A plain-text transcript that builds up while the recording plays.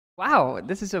Wow,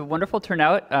 this is a wonderful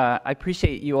turnout. I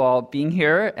appreciate you all being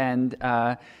here and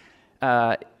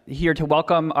here to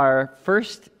welcome our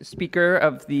first speaker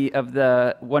of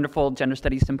the wonderful Gender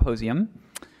Studies Symposium.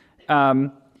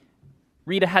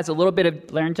 Rita has a little bit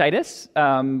of laryngitis,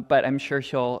 but I'm sure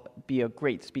she'll be a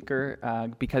great speaker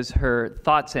because her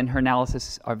thoughts and her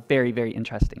analysis are very, very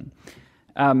interesting.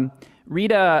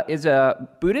 Rita is a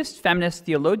Buddhist feminist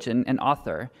theologian and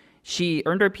author. She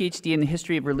earned her PhD in the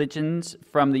history of religions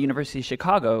from the University of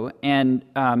Chicago, and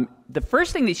the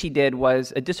first thing that she did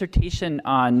was a dissertation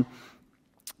on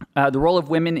the role of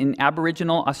women in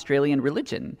Aboriginal Australian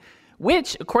religion,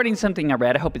 which, according to something I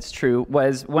read, I hope it's true,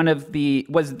 was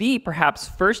the perhaps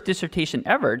first dissertation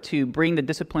ever to bring the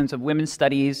disciplines of women's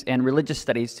studies and religious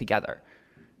studies together.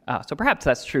 So perhaps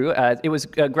that's true. It was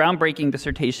a groundbreaking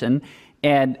dissertation,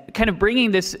 and kind of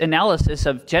bringing this analysis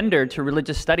of gender to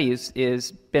religious studies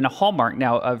has been a hallmark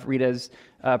now of Rita's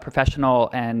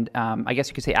professional and I guess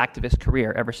you could say activist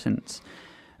career ever since.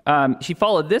 She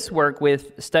followed this work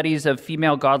with studies of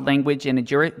female God language in a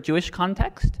Jewish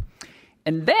context.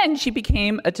 And then she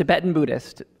became a Tibetan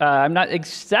Buddhist. I'm not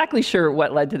exactly sure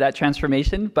what led to that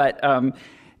transformation, but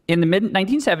in the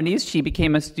mid-1970s, she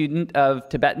became a student of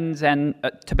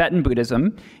Tibetan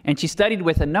Buddhism, and she studied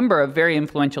with a number of very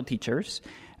influential teachers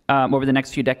over the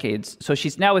next few decades. So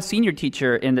she's now a senior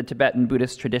teacher in the Tibetan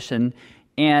Buddhist tradition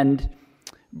and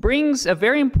brings a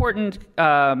very important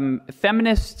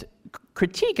feminist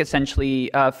critique, essentially,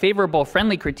 favorable,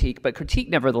 friendly critique, but critique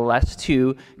nevertheless,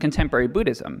 to contemporary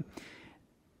Buddhism.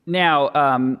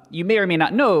 Now, you may or may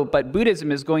not know, but Buddhism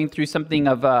is going through something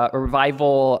of a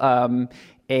revival,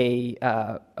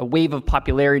 a wave of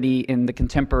popularity in the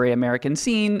contemporary American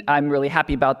scene. I'm really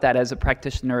happy about that as a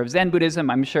practitioner of Zen Buddhism.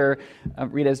 I'm sure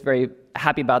Rita is very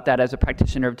happy about that as a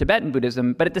practitioner of Tibetan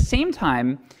Buddhism. But at the same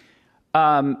time,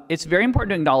 it's very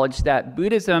important to acknowledge that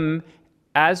Buddhism,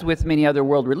 as with many other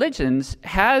world religions,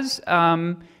 has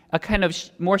a kind of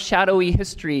more shadowy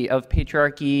history of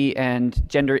patriarchy and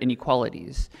gender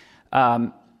inequalities.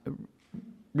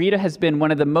 Rita has been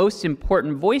one of the most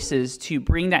important voices to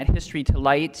bring that history to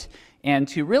light and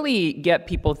to really get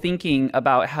people thinking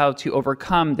about how to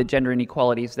overcome the gender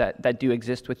inequalities that do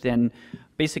exist within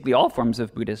basically all forms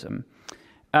of Buddhism.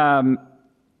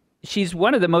 She's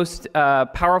one of the most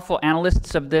powerful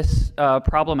analysts of this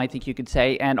problem, I think you could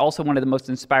say, and also one of the most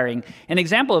inspiring. An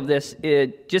example of this,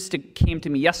 it just came to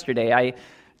me yesterday. I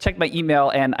checked my email,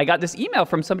 and I got this email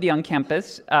from somebody on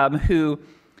campus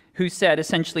who said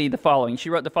essentially the following.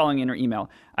 She wrote the following in her email.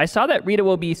 I saw that Rita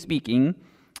will be speaking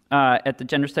at the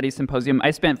Gender Studies Symposium. I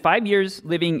spent 5 years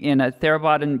living in a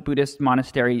Theravadan Buddhist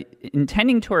monastery,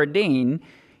 intending to ordain,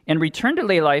 and returned to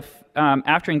lay life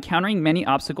after encountering many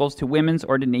obstacles to women's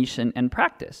ordination and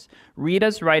practice.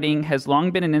 Rita's writing has long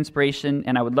been an inspiration,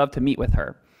 and I would love to meet with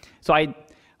her. So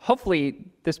hopefully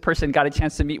this person got a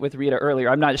chance to meet with Rita earlier.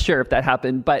 I'm not sure if that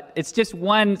happened, but it's just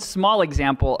one small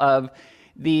example of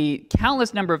the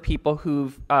countless number of people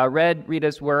who've read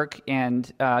Rita's work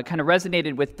and kind of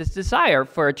resonated with this desire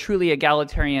for a truly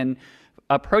egalitarian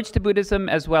approach to Buddhism,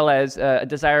 as well as a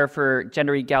desire for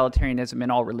gender egalitarianism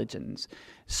in all religions.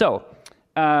 So,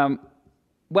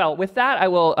 well, with that, I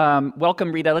will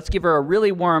welcome Rita. Let's give her a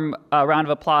really warm round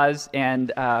of applause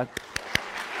and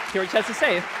hear what she has to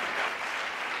say.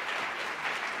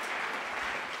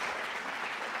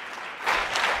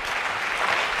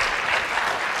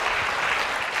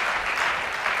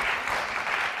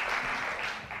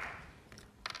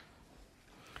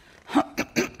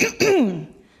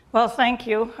 Well, thank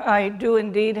you. I do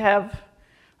indeed have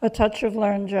a touch of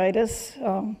laryngitis,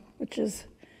 which is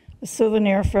a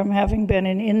souvenir from having been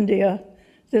in India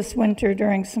this winter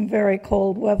during some very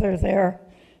cold weather there,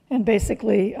 and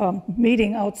basically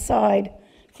meeting outside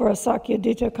for a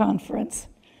Sakyadhita conference.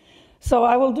 So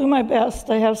I will do my best.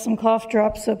 I have some cough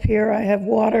drops up here. I have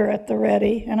water at the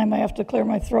ready, and I might have to clear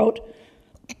my throat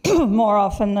more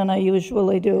often than I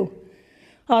usually do.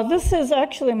 This is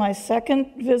actually my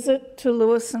second visit to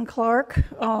Lewis and Clark.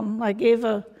 I gave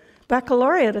a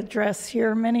baccalaureate address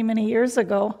here many, many years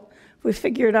ago. We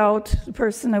figured out, the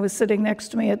person that was sitting next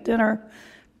to me at dinner,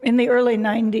 in the early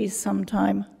 90s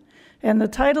sometime. And the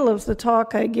title of the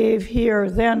talk I gave here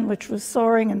then, which was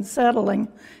Soaring and Settling,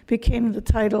 became the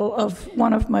title of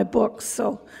one of my books.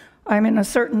 So I'm in a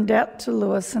certain debt to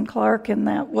Lewis and Clark in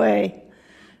that way.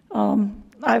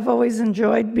 I've always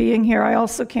enjoyed being here. I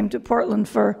also came to Portland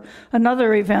for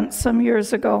another event some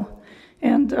years ago,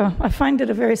 and I find it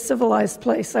a very civilized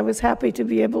place. I was happy to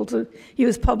be able to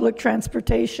use public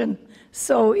transportation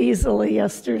so easily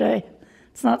yesterday.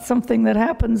 It's not something that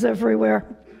happens everywhere.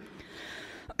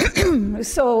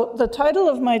 So the title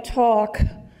of my talk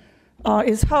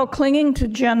is How Clinging to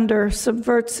Gender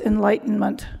Subverts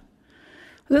Enlightenment.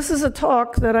 This is a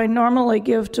talk that I normally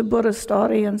give to Buddhist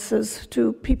audiences,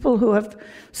 to people who have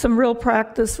some real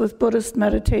practice with Buddhist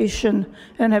meditation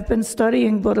and have been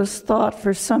studying Buddhist thought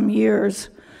for some years.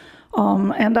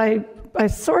 And I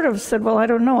sort of said, well, I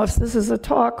don't know if this is a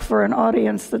talk for an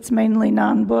audience that's mainly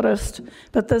non-Buddhist,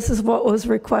 but this is what was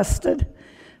requested.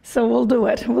 So we'll do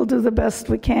it. We'll do the best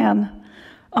we can.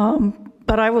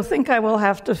 But I think I will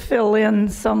have to fill in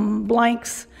some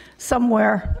blanks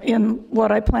somewhere in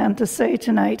what I plan to say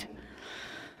tonight.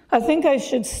 I think I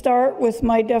should start with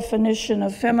my definition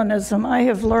of feminism. I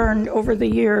have learned over the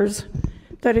years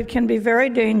that it can be very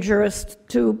dangerous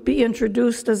to be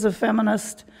introduced as a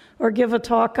feminist or give a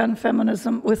talk on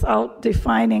feminism without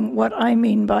defining what I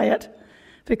mean by it.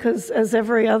 Because as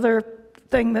every other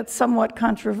thing that's somewhat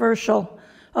controversial,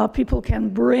 people can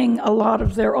bring a lot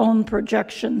of their own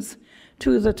projections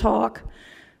to the talk.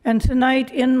 And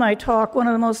tonight in my talk, one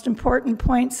of the most important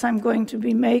points I'm going to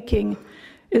be making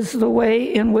is the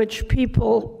way in which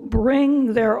people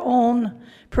bring their own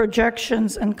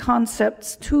projections and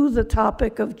concepts to the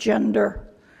topic of gender.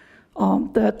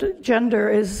 That gender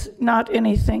is not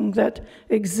anything that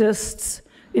exists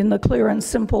in the clear and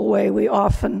simple way we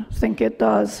often think it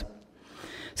does.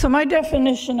 So my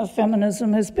definition of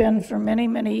feminism has been for many,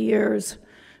 many years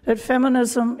that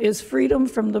feminism is freedom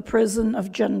from the prison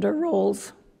of gender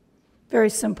roles. Very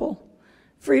simple.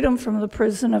 Freedom from the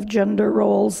prison of gender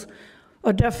roles,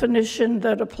 a definition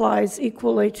that applies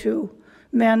equally to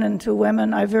men and to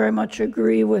women. I very much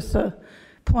agree with the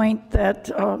point that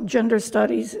gender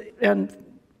studies and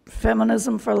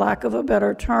feminism, for lack of a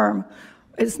better term,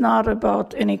 is not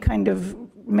about any kind of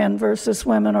men versus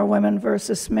women or women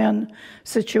versus men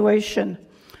situation.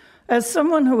 As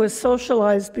someone who was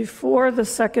socialized before the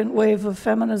second wave of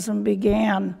feminism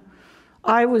began,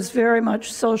 I was very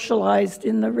much socialized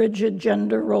in the rigid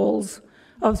gender roles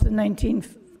of the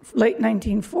late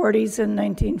 1940s and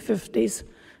 1950s.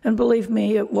 And believe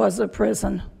me, it was a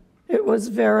prison. It was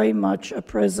very much a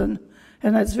prison.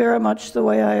 And that's very much the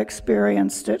way I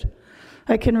experienced it.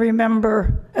 I can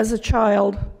remember as a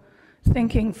child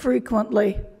thinking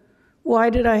frequently, why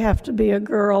did I have to be a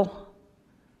girl?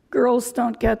 Girls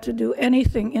don't get to do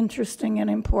anything interesting and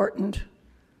important.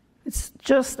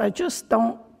 I just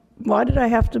don't. Why did I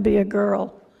have to be a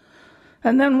girl?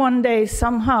 And then one day,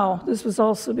 somehow, this was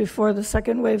also before the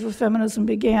second wave of feminism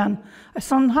began,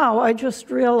 I just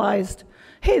realized,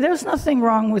 hey, there's nothing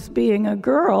wrong with being a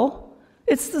girl.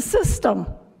 It's the system.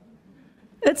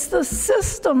 It's the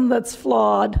system that's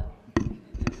flawed.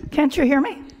 Can't you hear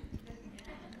me?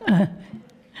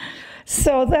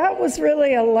 So that was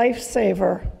really a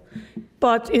lifesaver.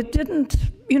 But it didn't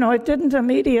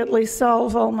immediately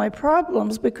solve all my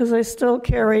problems because I still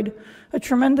carried a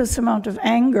tremendous amount of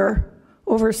anger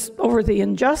over the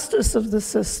injustice of the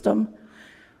system.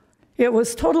 It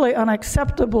was totally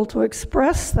unacceptable to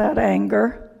express that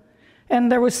anger,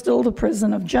 and there was still the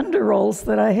prison of gender roles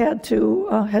that I had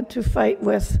to fight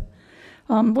with.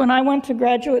 When I went to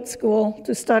graduate school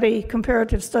to study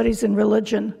comparative studies in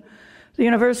religion, the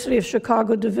University of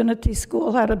Chicago Divinity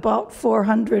School had about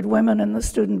 400 women in the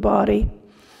student body.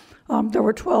 There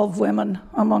were 12 women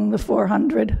among the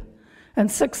 400,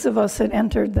 and 6 of us had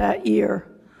entered that year.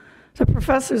 The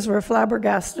professors were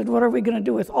flabbergasted. What are we going to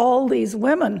do with all these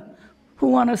women who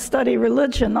want to study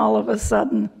religion all of a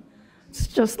sudden? It's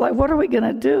just like, what are we going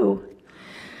to do?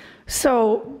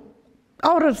 So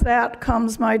out of that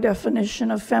comes my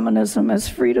definition of feminism as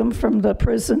freedom from the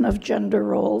prison of gender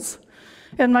roles.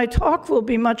 And my talk will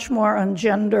be much more on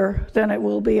gender than it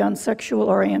will be on sexual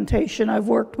orientation. I've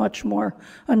worked much more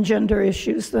on gender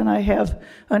issues than I have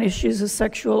on issues of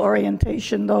sexual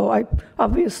orientation, though I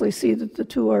obviously see that the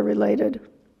two are related.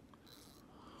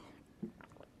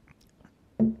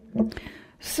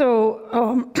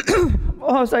 So,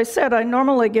 as I said, I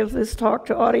normally give this talk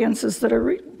to audiences that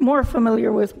are more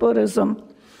familiar with Buddhism.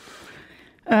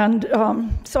 And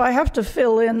so I have to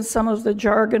fill in some of the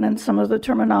jargon and some of the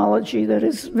terminology that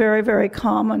is very, very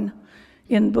common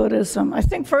in Buddhism. I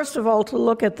think, first of all, to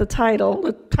look at the title.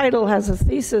 The title has a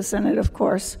thesis in it, of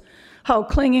course, How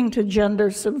Clinging to Gender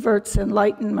Subverts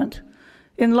Enlightenment.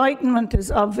 Enlightenment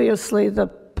is obviously the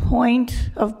point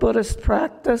of Buddhist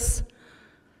practice.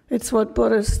 It's what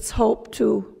Buddhists hope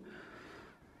to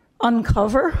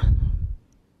uncover,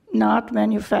 not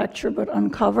manufacture, but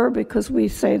uncover, because we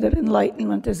say that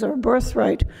enlightenment is our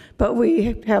birthright, but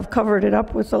we have covered it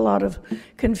up with a lot of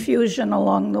confusion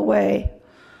along the way.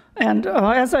 And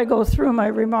as I go through my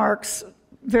remarks,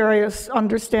 various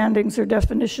understandings or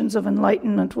definitions of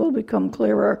enlightenment will become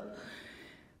clearer.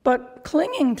 But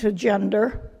clinging to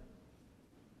gender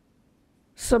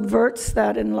subverts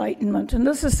that enlightenment. And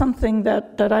this is something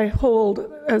that I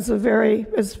hold as a very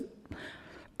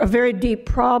deep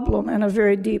problem and a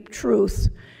very deep truth,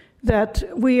 that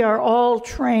we are all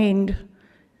trained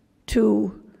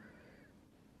to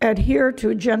adhere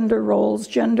to gender roles,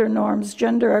 gender norms,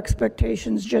 gender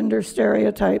expectations, gender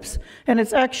stereotypes, and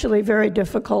it's actually very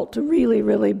difficult to really,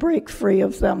 really break free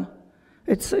of them.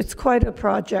 It's quite a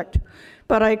project.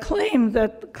 But I claim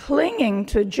that clinging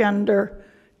to gender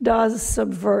does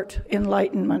subvert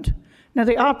enlightenment. Now,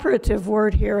 the operative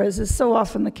word here, as is so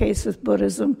often the case with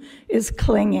Buddhism, is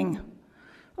clinging.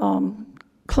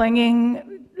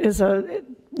 Clinging is a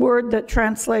word that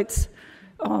translates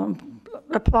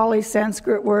a Pali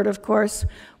Sanskrit word, of course.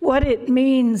 What it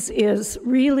means is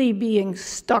really being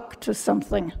stuck to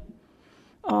something.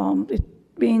 It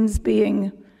means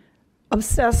being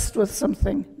obsessed with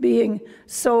something, being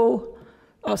so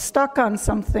stuck on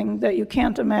something that you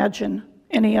can't imagine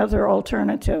any other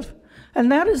alternative.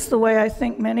 And that is the way I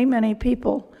think many, many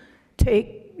people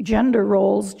take gender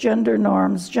roles, gender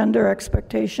norms, gender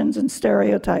expectations, and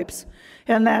stereotypes.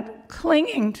 And that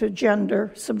clinging to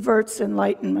gender subverts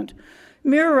enlightenment.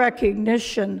 Mere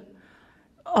recognition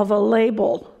of a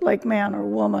label, like man or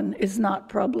woman, is not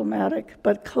problematic,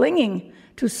 but clinging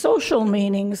to social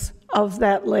meanings of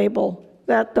that label,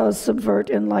 that does subvert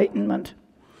enlightenment.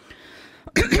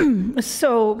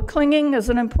 So clinging is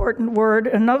an important word.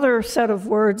 Another set of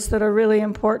words that are really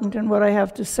important in what I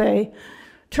have to say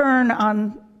turn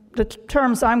on the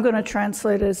terms I'm going to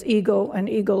translate as ego and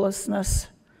egolessness.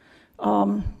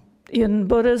 In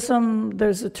Buddhism,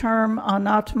 there's a term,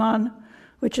 anatman,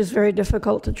 which is very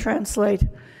difficult to translate,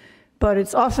 but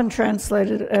it's often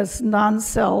translated as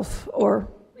non-self or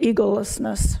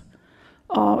egolessness.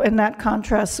 And that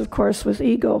contrasts, of course, with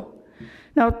ego.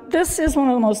 Now, this is one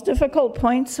of the most difficult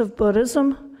points of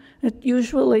Buddhism. It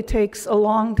usually takes a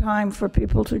long time for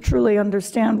people to truly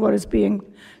understand what is being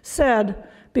said,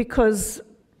 because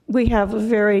we have a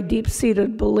very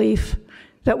deep-seated belief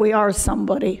that we are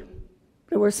somebody,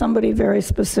 that we're somebody very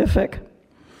specific.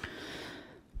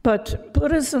 But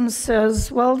Buddhism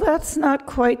says, well, that's not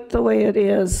quite the way it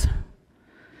is.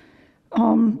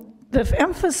 The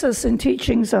emphasis in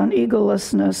teachings on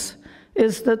egolessness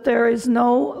is that there is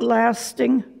no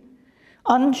lasting,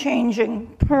 unchanging,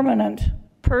 permanent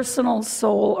personal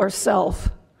soul or self.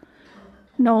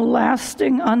 No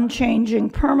lasting, unchanging,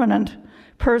 permanent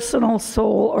personal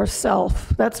soul or self.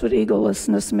 That's what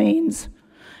egolessness means.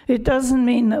 It doesn't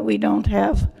mean that we don't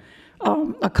have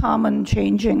a common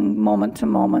changing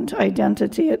moment-to-moment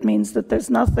identity. It means that there's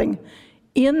nothing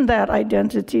in that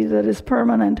identity that is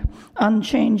permanent,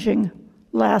 unchanging,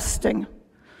 lasting.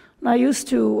 And I used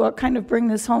to kind of bring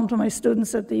this home to my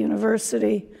students at the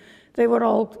university. They would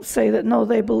all say that, no,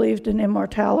 they believed in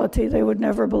immortality. They would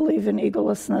never believe in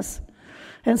egolessness.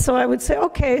 And so I would say,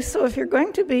 okay, so if you're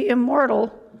going to be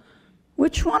immortal,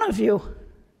 which one of you?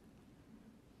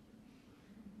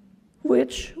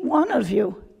 Which one of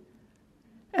you?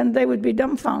 And they would be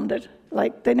dumbfounded,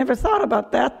 like they never thought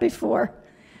about that before.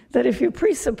 That if you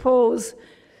presuppose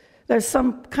there's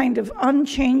some kind of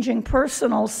unchanging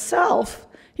personal self,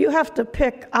 you have to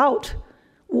pick out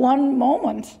one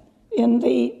moment in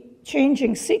the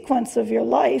changing sequence of your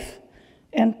life,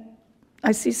 and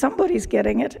I see somebody's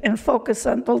getting it, and focus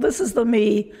on, well, this is the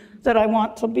me that I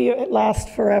want to be last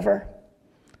forever.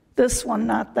 This one,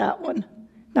 not that one,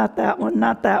 not that one,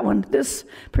 not that one. This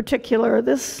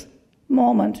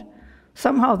moment,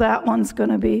 somehow that one's going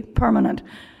to be permanent.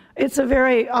 It's a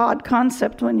very odd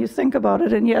concept when you think about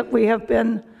it, and yet we have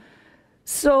been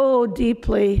so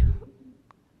deeply,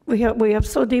 we have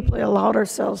so deeply allowed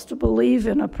ourselves to believe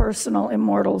in a personal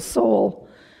immortal soul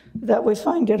that we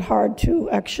find it hard to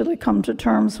actually come to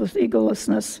terms with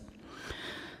egolessness.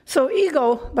 So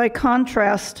ego, by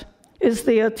contrast, is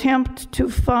the attempt to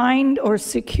find or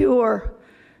secure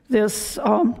this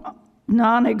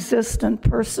non-existent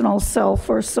personal self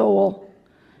or soul.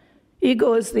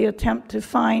 Ego is the attempt to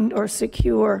find or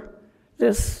secure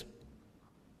this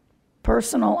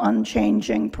personal,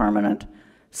 unchanging, permanent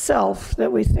self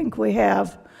that we think we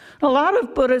have. A lot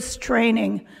of Buddhist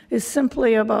training is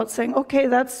simply about saying, okay,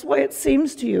 that's the way it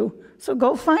seems to you, so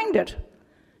go find it.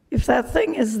 If that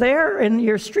thing is there in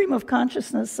your stream of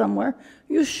consciousness somewhere,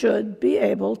 you should be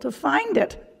able to find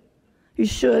it. You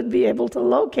should be able to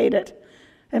locate it.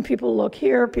 And people look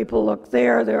here, people look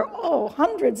there. There are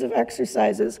hundreds of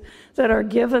exercises that are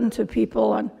given to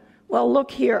people on, well,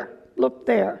 look here, look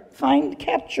there.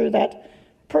 Capture that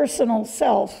personal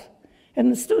self. And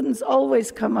the students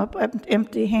always come up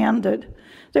empty-handed.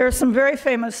 There are some very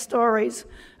famous stories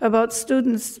about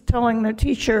students telling their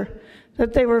teacher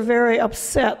that they were very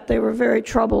upset, they were very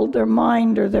troubled, their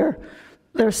mind or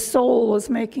their soul was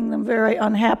making them very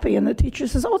unhappy. And the teacher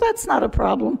says, oh, that's not a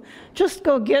problem. Just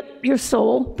go get your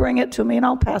soul, bring it to me, and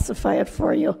I'll pacify it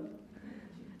for you.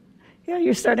 Yeah,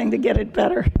 you're starting to get it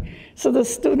better. So the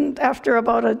student, after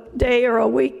about a day or a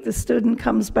week, the student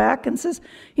comes back and says,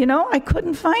 you know, I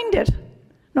couldn't find it.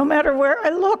 No matter where I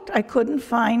looked, I couldn't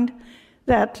find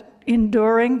that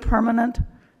enduring, permanent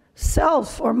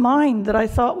self or mind that I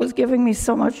thought was giving me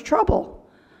so much trouble.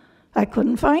 I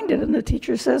couldn't find it. And the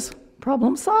teacher says,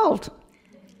 problem solved.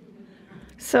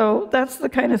 So that's the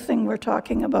kind of thing we're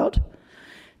talking about.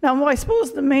 Now, I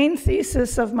suppose the main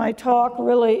thesis of my talk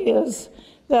really is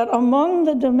that among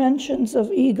the dimensions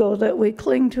of ego that we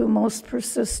cling to most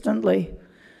persistently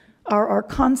are our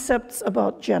concepts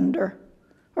about gender,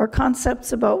 our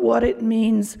concepts about what it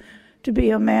means to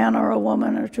be a man or a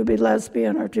woman, or to be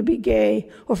lesbian, or to be gay,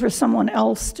 or for someone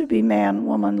else to be man,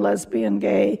 woman, lesbian,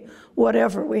 gay,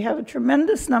 whatever. We have a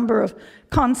tremendous number of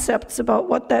concepts about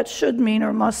what that should mean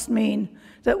or must mean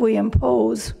that we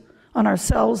impose on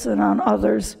ourselves and on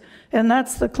others, and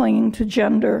that's the clinging to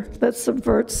gender that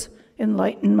subverts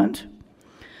enlightenment.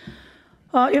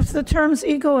 If the terms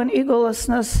ego and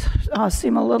egolessness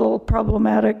seem a little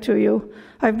problematic to you,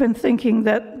 I've been thinking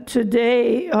that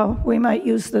today we might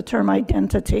use the term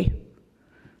identity,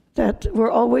 that we're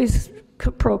always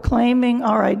proclaiming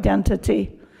our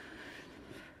identity.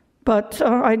 But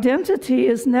our identity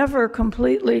is never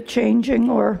completely changing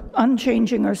or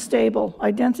unchanging or stable.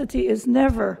 Identity is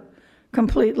never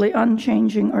completely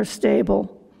unchanging or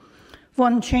stable.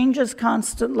 One changes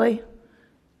constantly.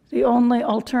 The only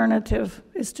alternative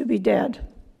is to be dead.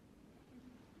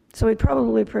 So we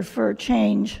probably prefer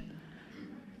change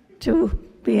to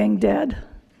being dead.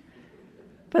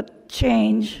 But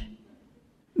change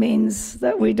means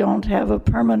that we don't have a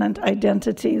permanent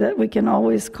identity that we can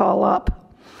always call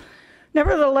up.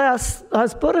 Nevertheless,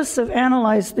 as Buddhists have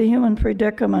analyzed the human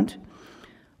predicament,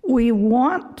 we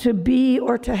want to be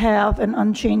or to have an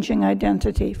unchanging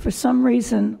identity. For some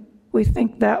reason, we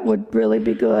think that would really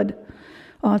be good,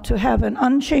 to have an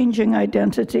unchanging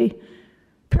identity,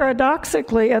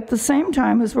 paradoxically at the same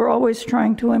time as we're always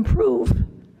trying to improve,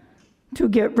 to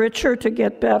get richer, to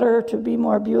get better, to be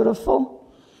more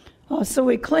beautiful. So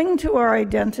we cling to our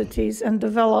identities and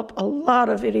develop a lot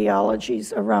of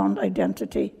ideologies around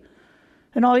identity.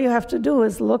 And all you have to do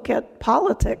is look at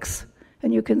politics,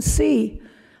 and you can see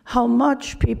how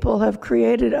much people have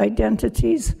created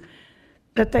identities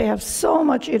that they have so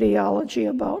much ideology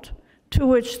about, to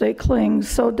which they cling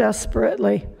so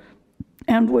desperately,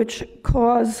 and which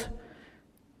cause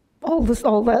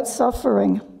all that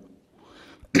suffering.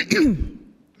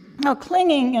 Now,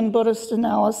 clinging in Buddhist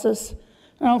analysis,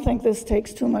 I don't think this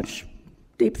takes too much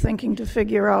deep thinking to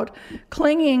figure out.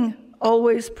 Clinging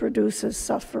always produces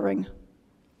suffering.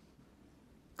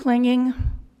 Clinging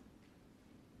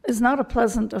is not a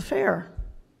pleasant affair.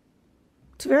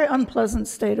 It's a very unpleasant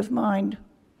state of mind.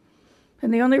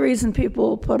 And the only reason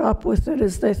people put up with it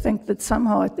is they think that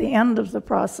somehow at the end of the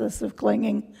process of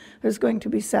clinging, there's going to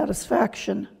be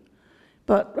satisfaction.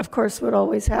 But of course, what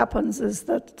always happens is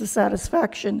that the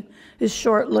satisfaction is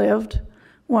short-lived.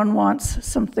 One wants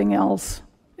something else.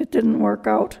 It didn't work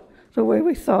out the way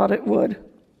we thought it would.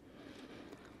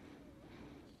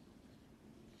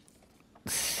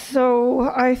 So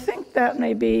I think that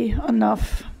may be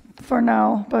enough for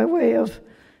now by way of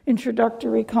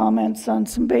introductory comments on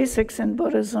some basics in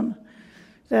Buddhism,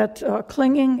 that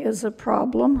clinging is a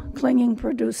problem. Clinging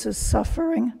produces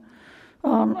suffering.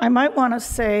 I might want to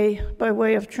say, by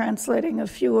way of translating a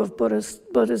few of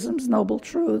Buddhism's noble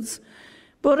truths,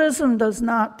 Buddhism does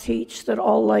not teach that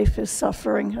all life is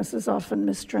suffering, as is often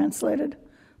mistranslated.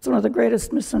 It's one of the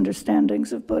greatest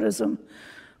misunderstandings of Buddhism.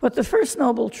 What the first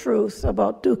noble truth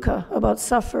about dukkha, about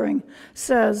suffering,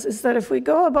 says is that if we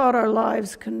go about our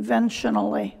lives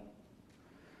conventionally,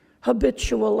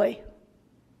 habitually,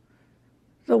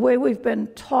 the way we've been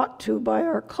taught to by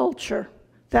our culture,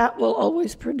 that will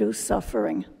always produce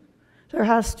suffering. There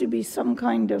has to be some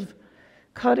kind of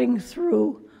cutting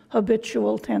through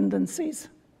habitual tendencies,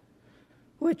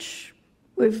 which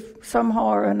we've somehow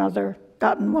or another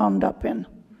gotten wound up in.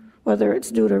 Whether it's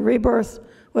due to rebirth,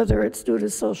 whether it's due to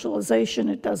socialization,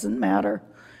 it doesn't matter.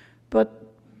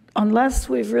 But unless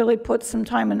we've really put some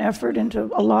time and effort into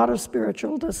a lot of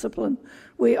spiritual discipline,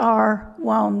 we are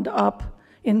wound up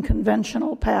in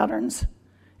conventional patterns.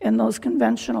 And those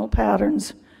conventional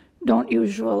patterns don't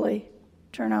usually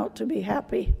turn out to be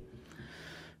happy,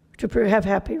 to have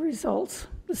happy results.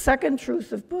 The second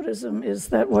truth of Buddhism is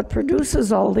that what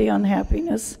produces all the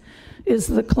unhappiness is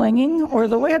the clinging, or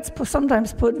the way it's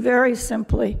sometimes put very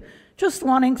simply, just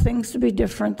wanting things to be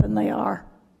different than they are.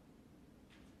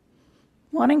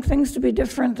 Wanting things to be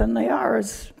different than they are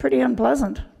is pretty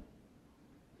unpleasant.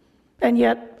 And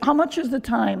yet, how much of the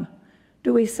time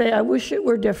do we say, I wish it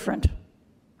were different?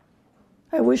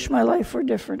 I wish my life were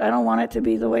different. I don't want it to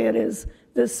be the way it is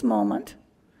this moment.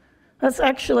 That's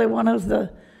actually one of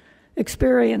the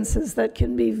experiences that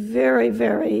can be very,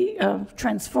 very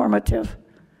transformative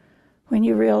when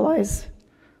you realize,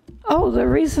 oh, the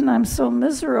reason I'm so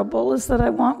miserable is that I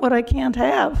want what I can't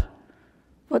have.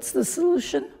 What's the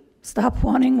solution? Stop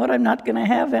wanting what I'm not going to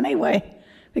have anyway,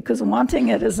 because wanting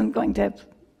it isn't going to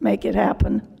make it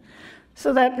happen.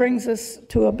 So that brings us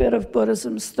to a bit of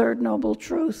Buddhism's third noble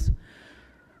truth,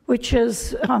 which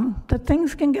is that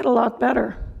things can get a lot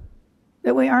better,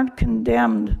 that we aren't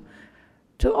condemned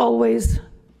to always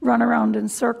run around in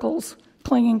circles,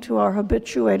 clinging to our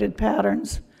habituated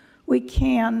patterns. We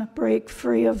can break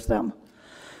free of them.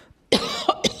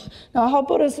 Now, how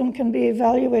Buddhism can be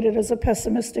evaluated as a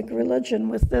pessimistic religion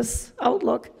with this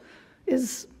outlook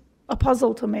is a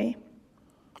puzzle to me,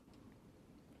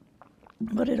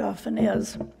 but it often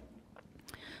is.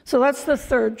 So that's the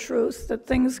third truth, that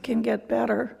things can get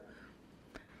better.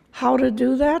 How to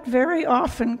do that? Very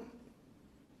often,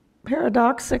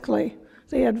 paradoxically,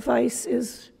 the advice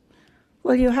is,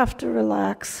 well, you have to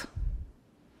relax.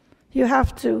 You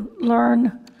have to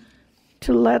learn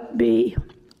to let be.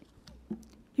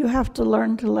 You have to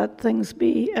learn to let things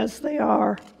be as they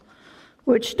are,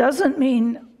 which doesn't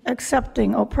mean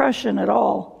accepting oppression at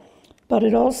all, but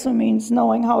it also means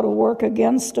knowing how to work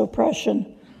against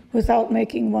oppression without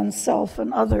making oneself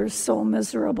and others so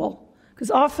miserable.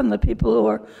 Because often the people who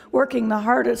are working the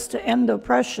hardest to end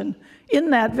oppression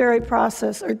in that very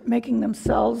process are making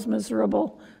themselves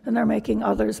miserable, and they're making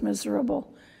others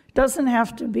miserable. It doesn't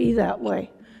have to be that way.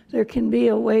 There can be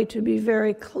a way to be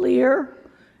very clear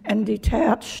and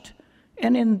detached,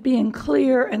 and in being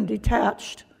clear and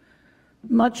detached,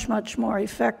 much, much more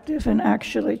effective in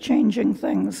actually changing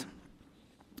things.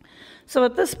 So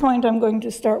at this point, I'm going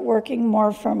to start working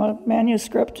more from a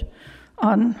manuscript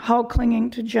on how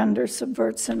clinging to gender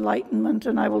subverts enlightenment,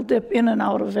 and I will dip in and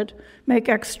out of it, make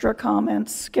extra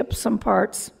comments, skip some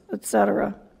parts,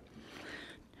 etc.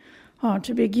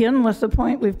 To begin with the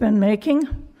point we've been making,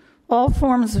 all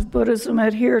forms of Buddhism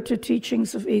adhere to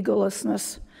teachings of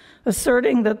egolessness,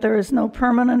 asserting that there is no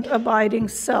permanent abiding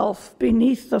self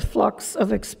beneath the flux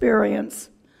of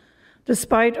experience,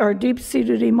 despite our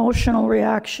deep-seated emotional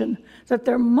reaction that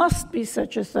there must be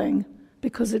such a thing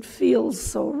because it feels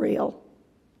so real.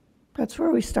 That's where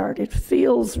we start. It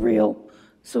feels real,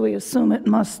 so we assume it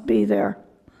must be there.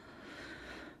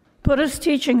 Buddhist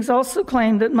teachings also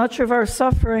claim that much of our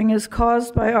suffering is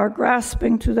caused by our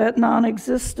grasping to that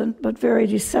non-existent but very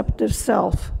deceptive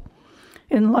self.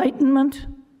 Enlightenment,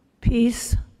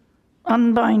 peace,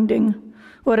 unbinding,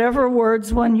 whatever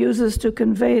words one uses to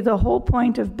convey the whole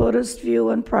point of Buddhist view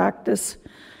and practice,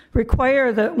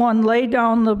 require that one lay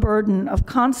down the burden of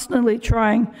constantly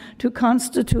trying to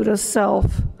constitute a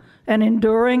self, an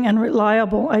enduring and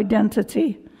reliable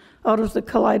identity out of the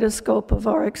kaleidoscope of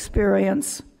our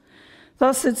experience.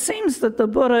 Thus, it seems that the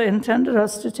Buddha intended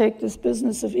us to take this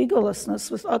business of egolessness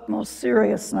with utmost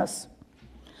seriousness.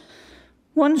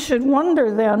 One should wonder,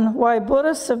 then, why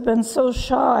Buddhists have been so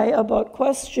shy about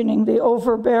questioning the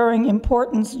overbearing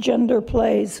importance gender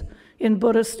plays in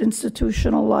Buddhist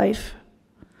institutional life.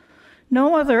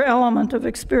 No other element of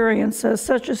experience has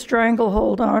such a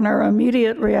stranglehold on our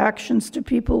immediate reactions to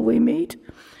people we meet,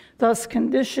 thus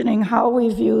conditioning how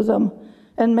we view them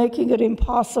and making it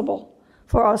impossible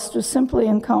for us to simply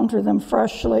encounter them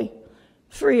freshly,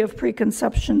 free of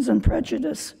preconceptions and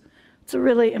prejudice. It's a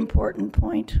really important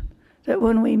point, that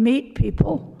when we meet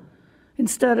people,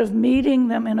 instead of meeting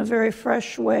them in a very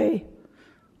fresh way,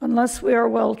 unless we are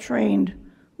well trained,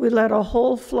 we let a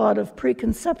whole flood of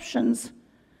preconceptions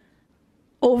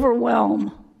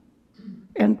overwhelm,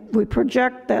 and we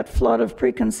project that flood of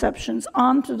preconceptions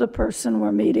onto the person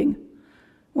we're meeting,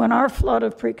 when our flood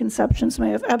of preconceptions may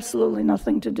have absolutely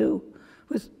nothing to do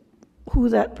with who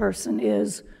that person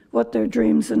is, what their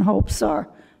dreams and hopes are.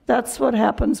 That's what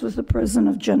happens with the prison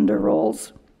of gender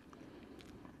roles.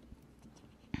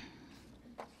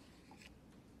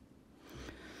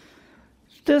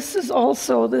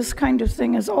 This kind of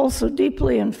thing has also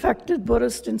deeply infected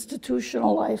Buddhist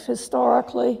institutional life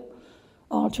historically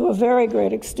to a very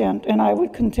great extent, and I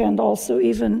would contend also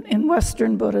even in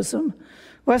Western Buddhism.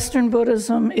 Western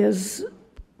Buddhism is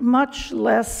much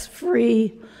less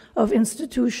free of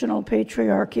institutional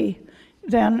patriarchy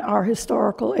than our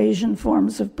historical Asian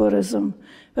forms of Buddhism.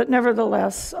 But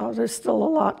nevertheless, there's still a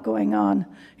lot going on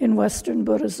in Western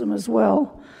Buddhism as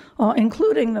well.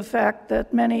 including the fact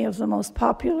that many of the most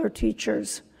popular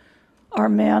teachers are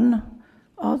men.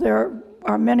 There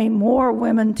are many more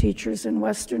women teachers in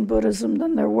Western Buddhism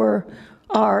than there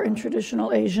are in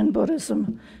traditional Asian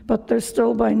Buddhism, but there's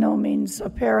still by no means a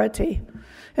parity.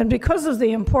 And because of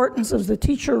the importance of the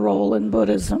teacher role in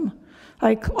Buddhism,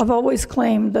 I've always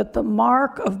claimed that the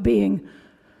mark of being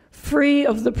free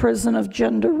of the prison of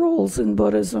gender roles in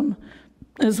Buddhism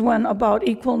is when about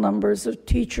equal numbers of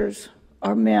teachers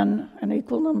are men and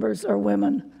equal numbers are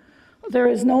women. There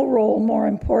is no role more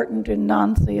important in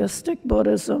non-theistic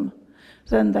Buddhism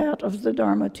than that of the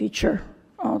Dharma teacher.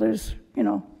 There's,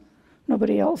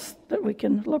 nobody else that we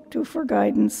can look to for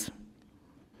guidance.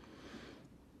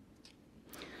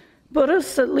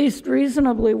 Buddhists, at least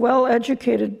reasonably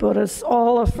well-educated Buddhists,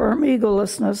 all affirm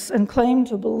egolessness and claim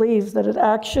to believe that it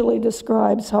actually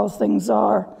describes how things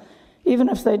are, even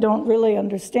if they don't really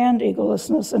understand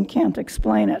egolessness and can't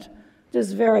explain it. It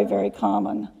is very, very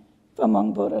common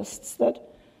among Buddhists that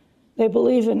they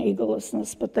believe in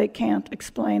egolessness, but they can't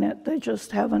explain it. They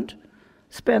just haven't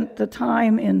spent the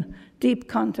time in deep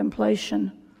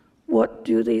contemplation. What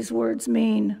do these words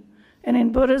mean? And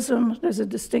in Buddhism, there's a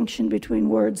distinction between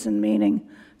words and meaning.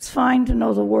 It's fine to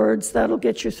know the words. That'll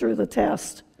get you through the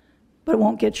test, but it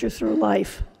won't get you through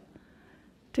life.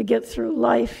 To get through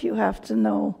life, you have to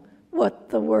know what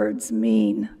the words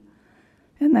mean.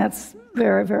 And that's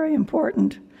very, very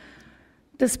important.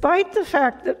 Despite the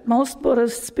fact that most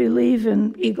Buddhists believe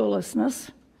in egolessness,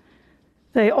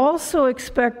 they also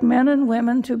expect men and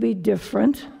women to be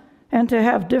different and to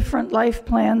have different life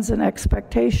plans and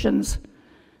expectations.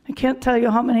 I can't tell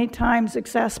you how many times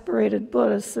exasperated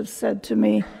Buddhists have said to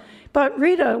me, "But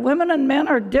Rita, women and men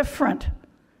are different.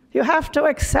 You have to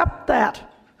accept that.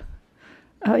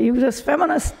 This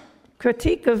feminist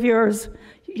critique of yours,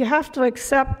 you have to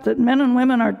accept that men and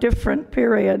women are different,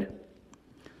 period."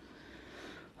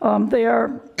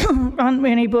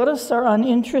 Many Buddhists are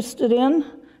uninterested in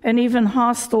and even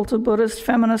hostile to Buddhist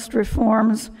feminist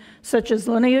reforms, such as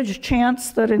lineage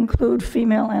chants that include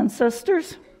female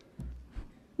ancestors.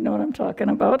 You know what I'm talking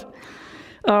about.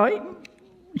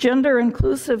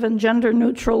 Gender-inclusive and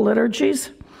gender-neutral liturgies,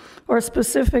 or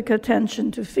specific attention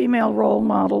to female role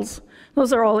models.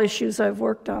 Those are all issues I've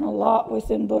worked on a lot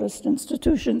within Buddhist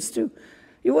institutions too.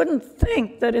 You wouldn't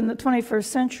think that in the 21st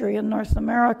century in North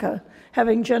America,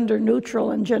 having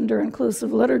gender-neutral and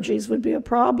gender-inclusive liturgies would be a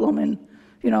problem in,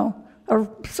 a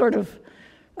sort of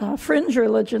fringe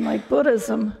religion like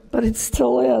Buddhism, but it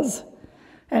still is.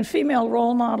 And female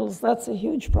role models, that's a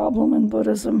huge problem in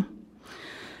Buddhism.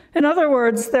 In other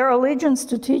words, their allegiance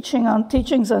to teachings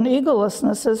on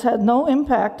egolessness has had no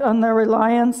impact on their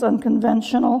reliance on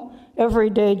conventional,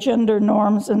 everyday gender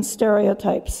norms and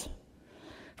stereotypes.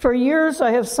 For years,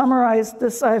 I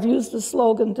have used a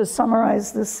slogan to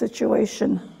summarize this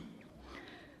situation.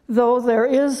 Though there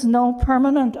is no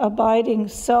permanent abiding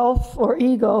self or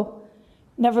ego,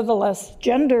 nevertheless,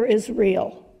 gender is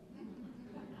real.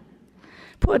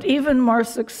 Put even more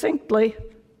succinctly,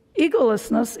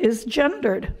 egolessness is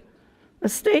gendered, a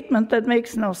statement that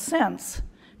makes no sense,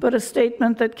 but a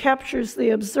statement that captures the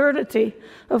absurdity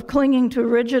of clinging to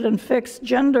rigid and fixed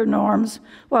gender norms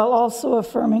while also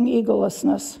affirming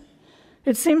egolessness.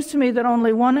 It seems to me that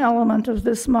only one element of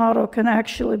this motto can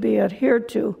actually be adhered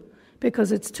to,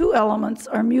 because its two elements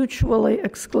are mutually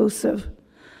exclusive.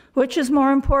 Which is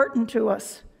more important to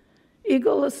us,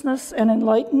 egolessness and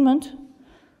enlightenment,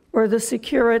 or the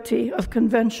security of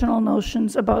conventional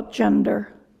notions about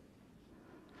gender?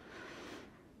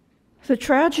 The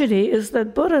tragedy is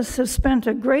that Buddhists have spent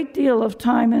a great deal of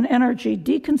time and energy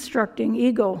deconstructing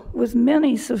ego with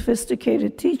many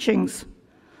sophisticated teachings.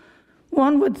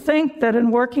 One would think that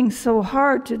in working so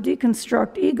hard to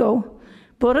deconstruct ego,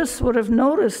 Buddhists would have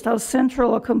noticed how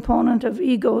central a component of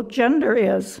ego gender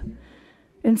is.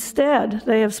 Instead,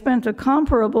 they have spent a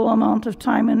comparable amount of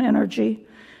time and energy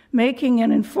making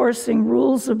and enforcing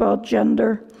rules about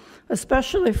gender,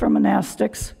 especially for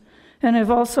monastics, and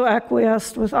have also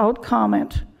acquiesced without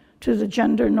comment to the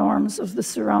gender norms of the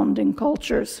surrounding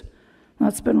cultures.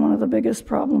 That's been one of the biggest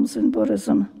problems in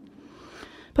Buddhism.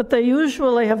 But they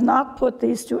usually have not put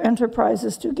these two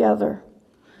enterprises together.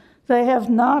 They have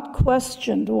not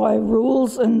questioned why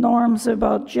rules and norms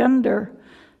about gender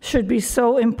should be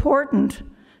so important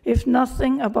if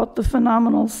nothing about the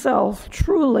phenomenal self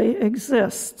truly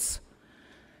exists.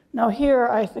 Now here,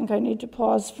 I think I need to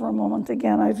pause for a moment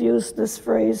again. I've used this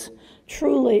phrase,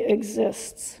 truly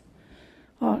exists.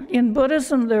 In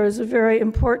Buddhism, there is a very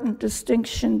important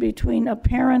distinction between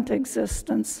apparent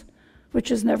existence, which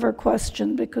is never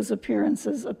questioned because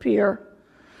appearances appear,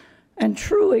 and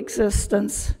true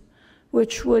existence,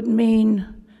 which would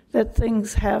mean that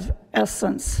things have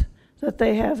essence, that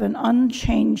they have an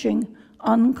unchanging,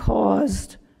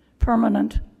 uncaused,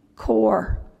 permanent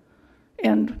core.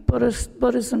 And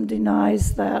Buddhism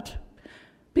denies that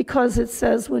because it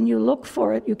says when you look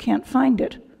for it, you can't find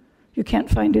it. You can't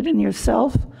find it in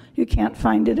yourself. You can't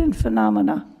find it in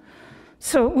phenomena.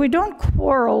 So we don't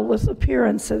quarrel with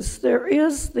appearances. There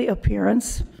is the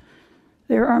appearance.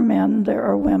 There are men, there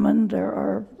are women, there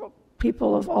are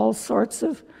people of all sorts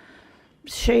of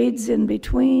shades in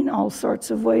between, all sorts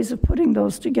of ways of putting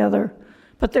those together.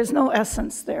 But there's no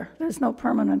essence there. There's no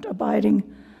permanent abiding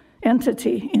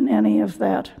entity in any of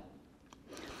that.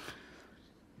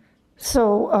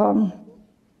 So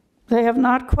they have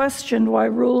not questioned why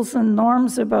rules and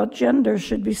norms about gender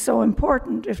should be so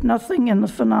important if nothing in the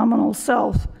phenomenal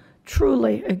self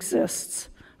truly exists,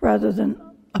 rather than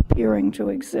appearing to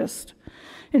exist.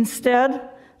 Instead,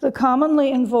 the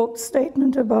commonly invoked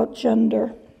statement about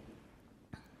gender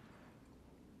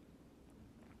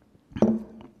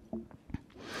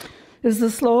is the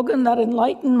slogan that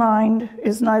enlightened mind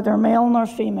is neither male nor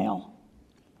female.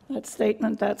 That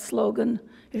statement, that slogan,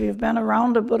 if you've been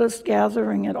around a Buddhist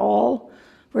gathering at all,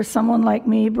 where someone like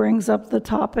me brings up the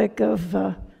topic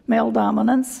of male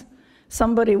dominance,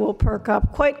 somebody will perk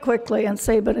up quite quickly and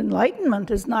say, but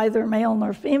enlightenment is neither male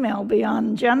nor female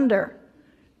beyond gender.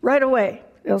 Right away,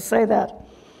 they'll say that.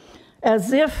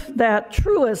 As if that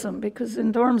truism, because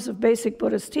in terms of basic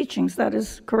Buddhist teachings, that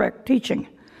is correct teaching,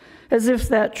 as if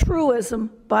that truism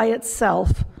by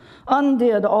itself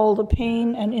undid all the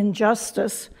pain and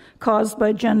injustice caused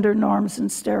by gender norms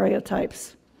and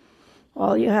stereotypes.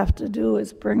 All you have to do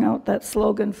is bring out that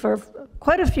slogan. For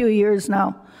quite a few years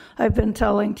now, I've been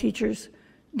telling teachers,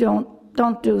 don't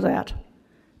do that.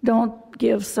 Don't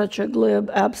give such a glib,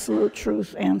 absolute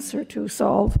truth answer to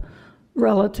solve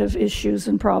relative issues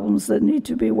and problems that need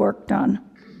to be worked on.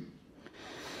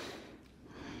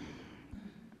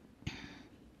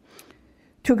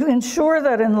 To ensure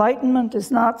that enlightenment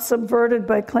is not subverted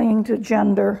by clinging to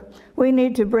gender, we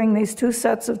need to bring these two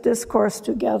sets of discourse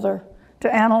together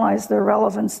to analyze their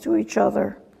relevance to each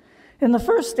other. In the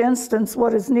first instance,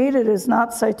 what is needed is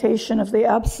not citation of the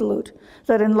absolute,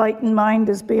 that enlightened mind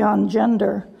is beyond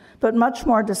gender, but much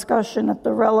more discussion at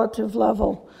the relative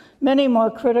level, many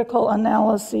more critical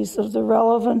analyses of the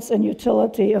relevance and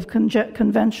utility of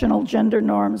conventional gender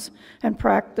norms and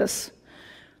practice.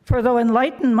 For though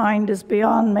enlightened mind is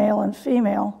beyond male and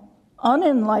female,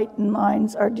 unenlightened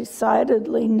minds are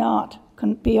decidedly not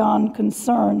beyond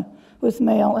concern with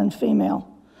male and female.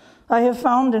 I have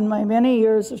found in my many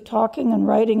years of talking and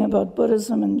writing about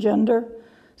Buddhism and gender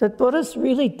that Buddhists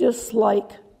really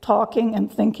dislike talking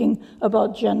and thinking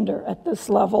about gender at this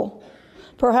level.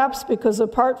 Perhaps because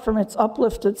apart from its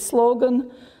uplifted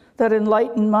slogan that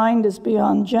enlightened mind is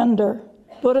beyond gender,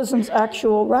 Buddhism's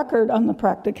actual record on the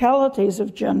practicalities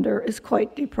of gender is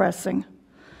quite depressing.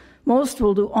 Most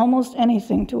will do almost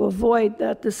anything to avoid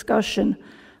that discussion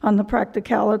on the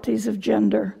practicalities of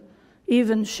gender,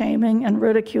 even shaming and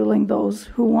ridiculing those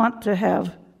who want to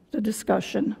have the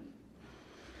discussion.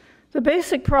 The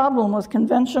basic problem with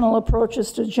conventional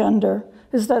approaches to gender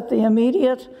is that the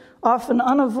immediate, often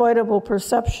unavoidable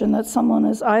perception that someone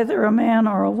is either a man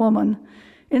or a woman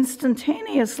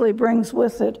instantaneously brings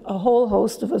with it a whole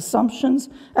host of assumptions,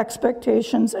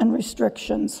 expectations, and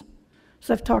restrictions.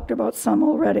 So I've talked about some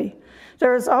already.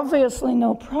 There is obviously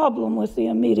no problem with the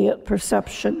immediate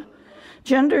perception.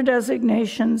 Gender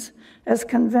designations as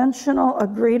conventional,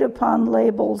 agreed-upon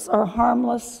labels are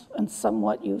harmless and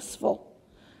somewhat useful.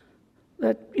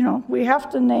 That, we have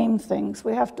to name things.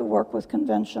 We have to work with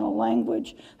conventional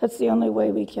language. That's the only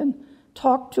way we can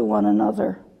talk to one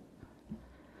another.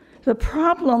 The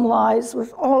problem lies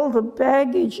with all the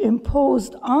baggage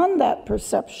imposed on that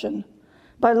perception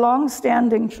by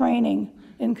long-standing training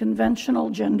in conventional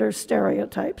gender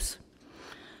stereotypes.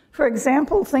 For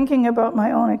example, thinking about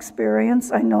my own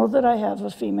experience, I know that I have a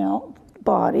female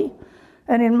body,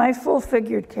 and in my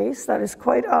full-figured case, that is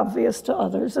quite obvious to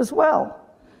others as well.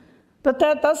 But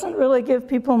that doesn't really give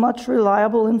people much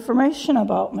reliable information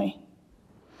about me,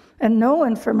 and no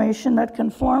information that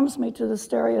conforms me to the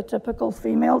stereotypical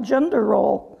female gender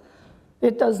role.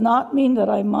 It does not mean that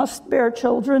I must bear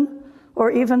children, or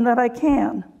even that I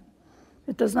can.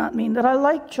 It does not mean that I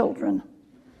like children.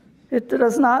 It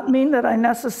does not mean that I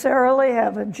necessarily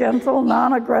have a gentle,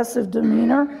 non-aggressive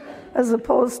demeanor as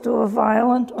opposed to a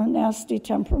violent or nasty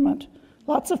temperament.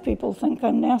 Lots of people think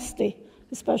I'm nasty,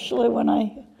 especially when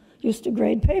I used to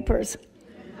grade papers.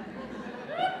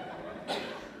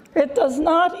 It does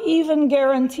not even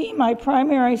guarantee my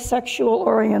primary sexual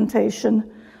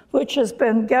orientation, which has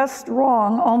been guessed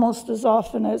wrong almost as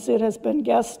often as it has been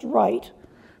guessed right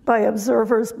by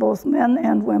observers, both men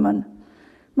and women.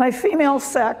 My female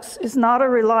sex is not a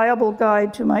reliable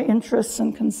guide to my interests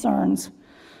and concerns.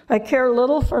 I care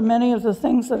little for many of the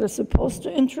things that are supposed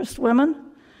to interest women,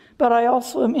 but I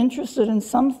also am interested in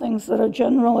some things that are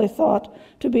generally thought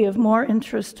to be of more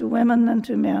interest to women than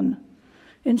to men.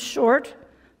 In short,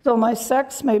 though my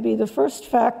sex may be the first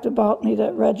fact about me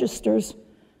that registers,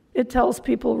 it tells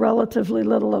people relatively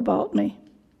little about me.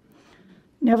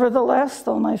 Nevertheless,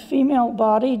 though my female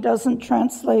body doesn't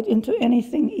translate into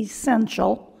anything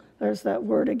essential, there's that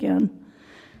word again,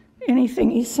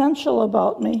 anything essential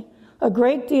about me, a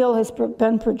great deal has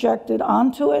been projected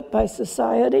onto it by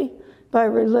society, by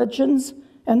religions,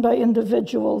 and by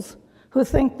individuals who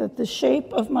think that the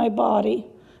shape of my body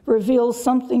reveals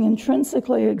something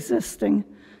intrinsically existing,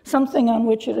 something on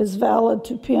which it is valid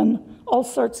to pin all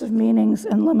sorts of meanings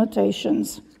and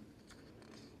limitations.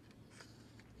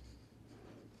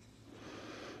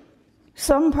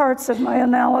 Some parts of my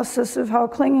analysis of how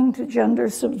clinging to gender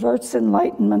subverts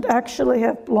enlightenment actually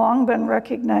have long been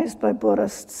recognized by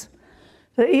Buddhists.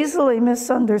 The easily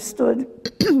misunderstood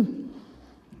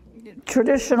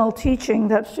traditional teaching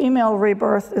that female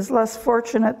rebirth is less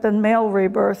fortunate than male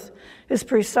rebirth is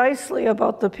precisely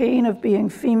about the pain of being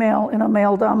female in a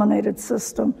male-dominated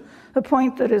system, a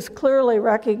point that is clearly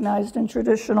recognized in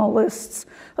traditional lists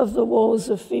of the woes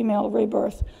of female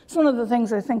rebirth. It's one of the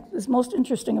things I think is most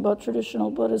interesting about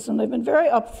traditional Buddhism. They've been very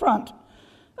upfront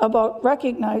about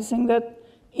recognizing that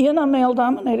in a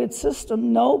male-dominated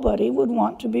system, nobody would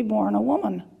want to be born a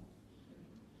woman.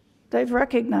 They've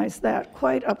recognized that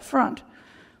quite upfront.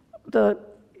 The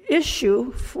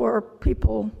issue for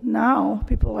people now,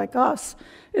 people like us,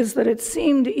 is that it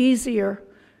seemed easier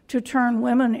to turn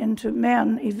women into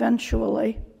men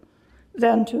eventually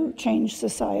than to change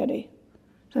society,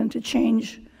 than to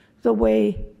change the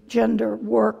way gender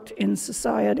worked in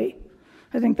society.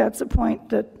 I think that's a point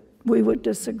that we would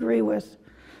disagree with,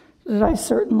 that I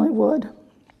certainly would.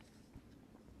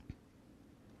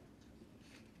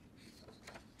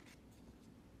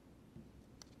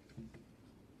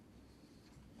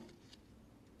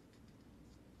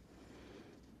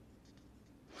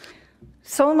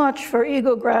 So much for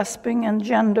ego grasping and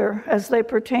gender as they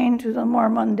pertain to the more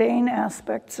mundane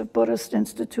aspects of Buddhist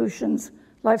institutions,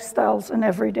 lifestyles, and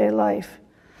everyday life.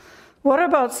 What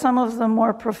about some of the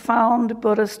more profound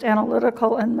Buddhist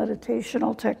analytical and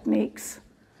meditational techniques?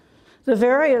 The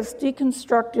various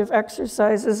deconstructive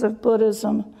exercises of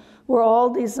Buddhism were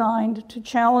all designed to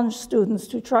challenge students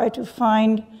to try to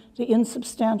find the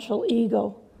insubstantial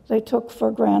ego they took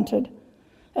for granted,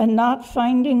 and not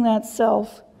finding that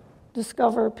self,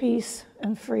 discover peace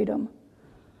and freedom.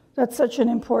 That's such an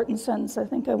important sentence. I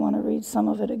think I want to read some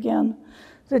of it again.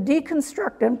 The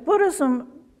deconstruct, and Buddhism,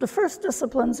 the first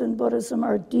disciplines in Buddhism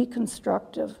are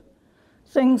deconstructive.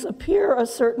 Things appear a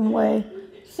certain way.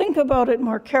 Think about it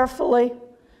more carefully,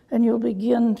 and you'll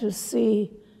begin to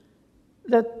see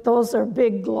that those are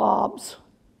big globs.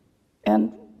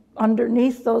 And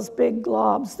underneath those big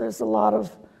globs, there's a lot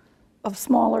of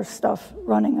smaller stuff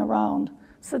running around.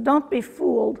 So don't be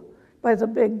fooled by the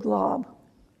big glob.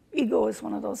 Ego is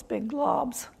one of those big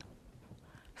globs.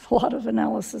 There's a lot of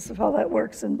analysis of how that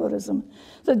works in Buddhism.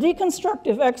 The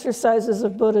deconstructive exercises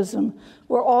of Buddhism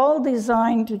were all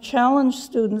designed to challenge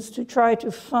students to try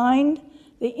to find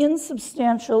the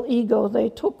insubstantial ego they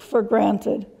took for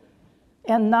granted,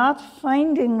 and not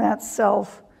finding that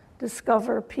self,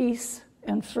 discover peace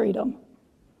and freedom.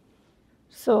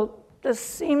 So this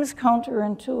seems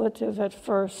counterintuitive at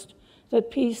first,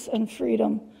 that peace and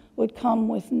freedom would come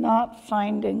with not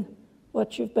finding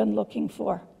what you've been looking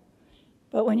for.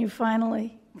 But when you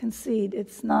finally concede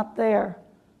it's not there,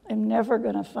 I'm never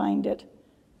going to find it,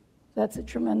 that's a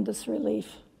tremendous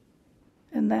relief.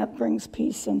 And that brings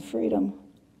peace and freedom.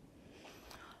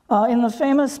 In the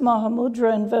famous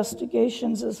Mahamudra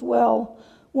investigations as well,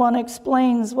 one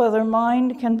explains whether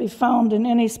mind can be found in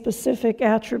any specific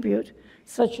attribute,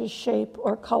 such as shape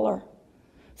or color.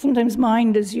 Sometimes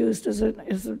mind is used as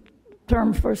a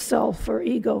term for self or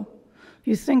ego.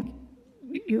 You think,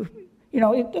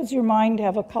 does your mind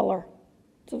have a color?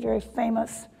 It's a very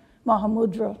famous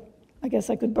Mahamudra. I guess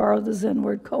I could borrow the Zen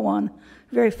word koan.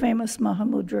 Very famous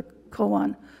Mahamudra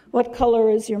koan. What color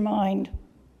is your mind?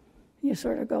 You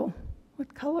sort of go,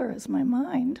 what color is my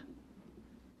mind?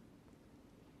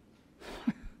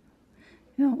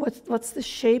 What's the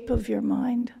shape of your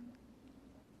mind?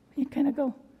 You kind of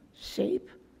go, shape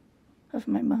of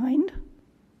my mind?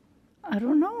 I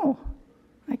don't know.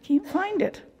 I can't find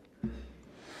it.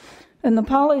 In the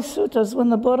Pali Suttas, when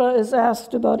the Buddha is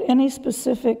asked about any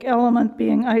specific element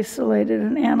being isolated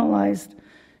and analyzed,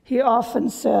 He often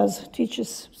says,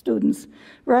 teaches students,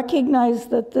 recognize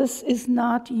that this is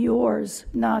not yours,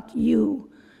 not you.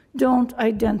 Don't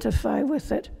identify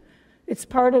with it. It's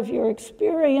part of your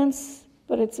experience,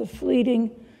 but it's a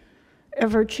fleeting,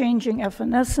 ever-changing,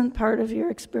 evanescent part of your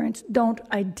experience. Don't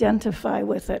identify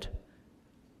with it.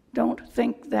 Don't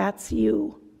think that's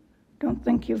you. Don't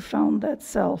think you've found that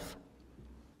self.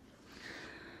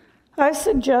 I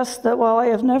suggest that while I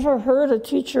have never heard a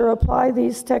teacher apply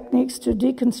these techniques to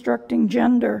deconstructing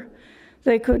gender,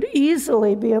 they could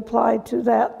easily be applied to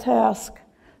that task,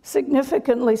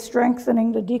 significantly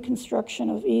strengthening the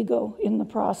deconstruction of ego in the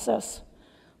process.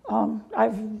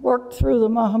 I've worked through the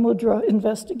Mahamudra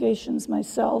investigations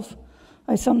myself.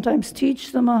 I sometimes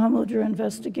teach the Mahamudra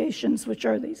investigations, which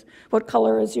are these. What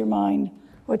color is your mind?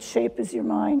 What shape is your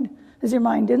mind? Is your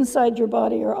mind inside your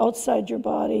body or outside your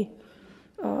body?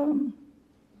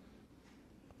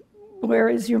 Where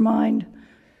is your mind?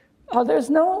 There's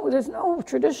no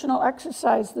traditional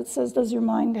exercise that says, does your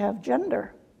mind have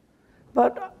gender?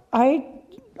 But I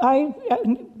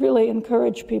really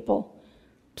encourage people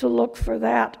to look for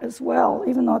that as well,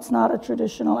 even though it's not a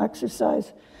traditional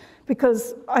exercise.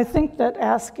 Because I think that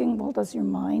asking, well, does your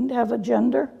mind have a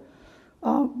gender,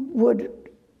 would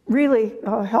really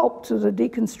help to the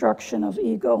deconstruction of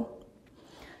ego.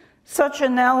 Such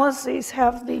analyses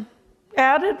have the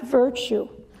added virtue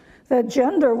that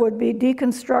gender would be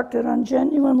deconstructed on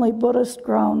genuinely Buddhist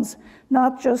grounds,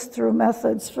 not just through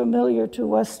methods familiar to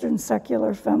Western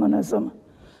secular feminism.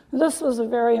 This was a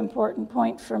very important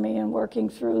point for me in working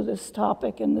through this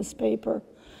topic in this paper,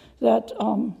 that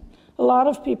a lot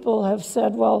of people have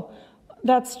said, well,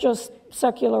 that's just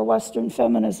secular Western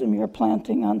feminism you're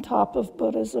planting on top of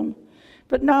Buddhism.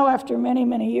 But now, after many,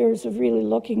 many years of really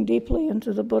looking deeply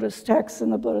into the Buddhist texts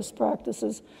and the Buddhist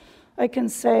practices, I can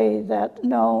say that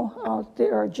no,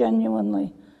 there are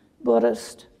genuinely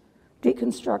Buddhist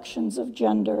deconstructions of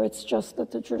gender. It's just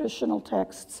that the traditional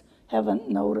texts haven't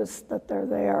noticed that they're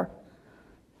there.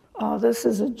 This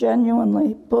is a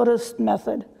genuinely Buddhist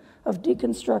method of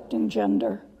deconstructing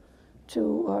gender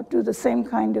to do the same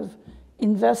kind of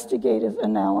investigative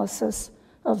analysis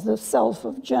of the self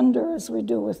of gender as we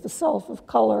do with the self of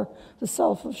color, the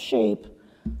self of shape.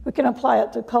 We can apply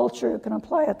it to culture, we can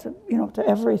apply it to, to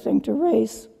everything, to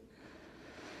race.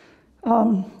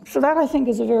 So that, I think,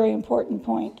 is a very important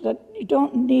point, that you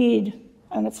don't need,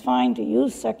 and it's fine to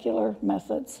use secular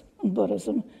methods in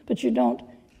Buddhism, but you don't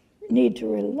need to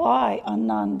rely on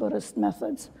non-Buddhist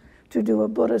methods to do a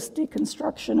Buddhist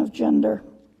deconstruction of gender.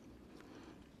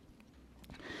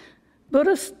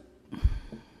 Buddhist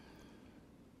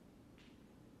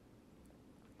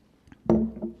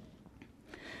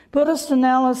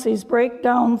analyses break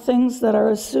down things that are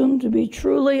assumed to be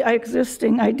truly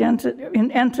existing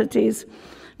entities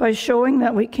by showing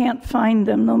that we can't find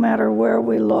them no matter where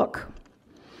we look.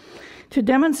 To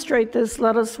demonstrate this,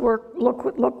 let us look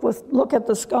at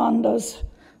the skandhas,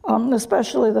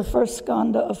 especially the first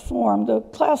skandha of form. The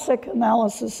classic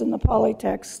analysis in the Pali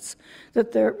texts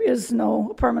that there is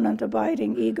no permanent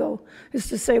abiding ego is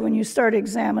to say, when you start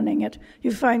examining it,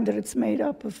 you find that it's made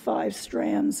up of 5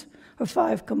 strands or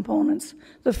 5 components,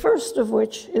 the first of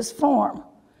which is form.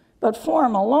 But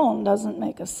form alone doesn't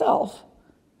make a self.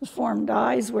 The form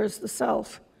dies, where's the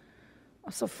self?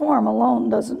 So form alone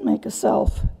doesn't make a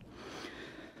self.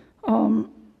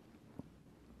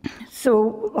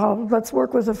 Let's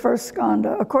work with the first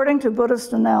skandha. According to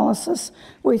Buddhist analysis,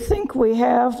 we think we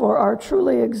have or are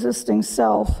truly existing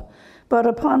self, but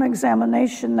upon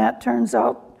examination that turns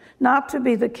out not to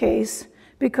be the case,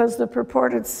 because the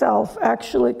purported self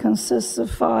actually consists of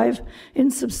 5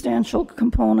 insubstantial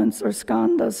components or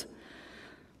skandhas.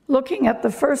 Looking at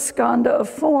the first skandha of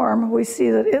form, we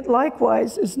see that it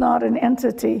likewise is not an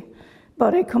entity,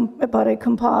 but a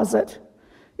composite.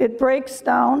 It breaks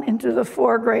down into the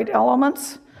 4 great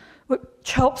elements, which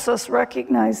helps us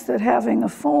recognize that having a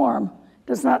form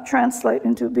does not translate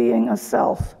into being a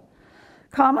self.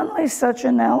 Commonly, such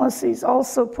analyses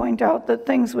also point out that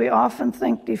things we often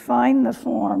think define the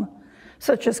form,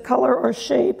 such as color or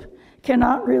shape,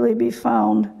 cannot really be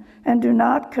found and do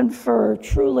not confer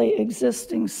truly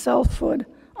existing selfhood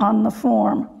on the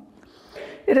form.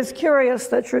 It is curious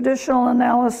that traditional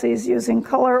analyses using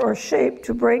color or shape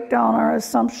to break down our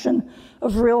assumption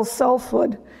of real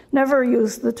selfhood never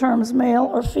use the terms male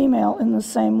or female in the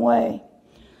same way.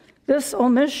 This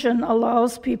omission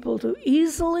allows people to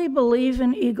easily believe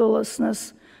in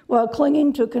egolessness while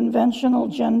clinging to conventional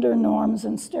gender norms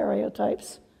and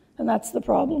stereotypes. And that's the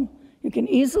problem. You can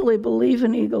easily believe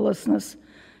in egolessness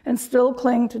and still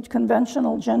cling to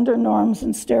conventional gender norms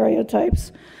and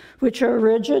stereotypes, which are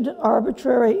rigid,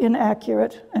 arbitrary,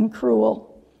 inaccurate, and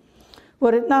cruel.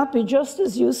 Would it not be just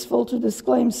as useful to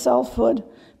disclaim selfhood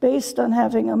based on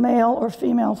having a male or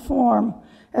female form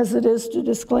as it is to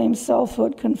disclaim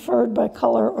selfhood conferred by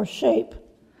color or shape?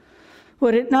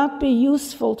 Would it not be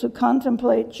useful to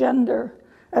contemplate gender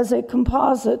as a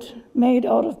composite made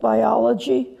out of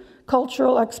biology,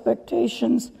 cultural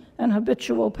expectations, and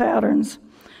habitual patterns,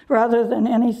 rather than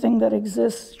anything that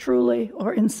exists truly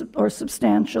or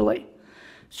substantially?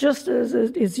 Just as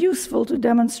it is useful to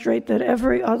demonstrate that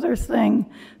every other thing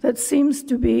that seems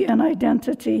to be an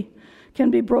identity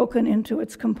can be broken into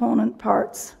its component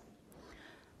parts.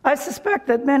 I suspect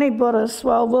that many Buddhists,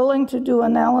 while willing to do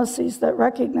analyses that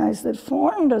recognize that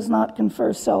form does not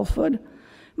confer selfhood,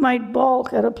 might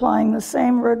balk at applying the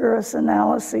same rigorous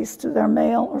analyses to their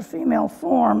male or female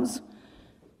forms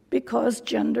because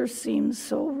gender seems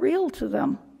so real to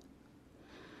them.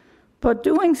 But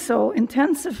doing so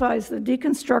intensifies the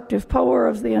deconstructive power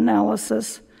of the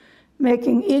analysis,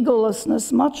 making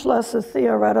egolessness much less a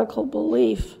theoretical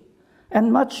belief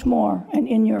and much more an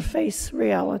in-your-face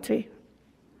reality.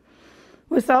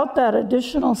 Without that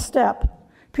additional step,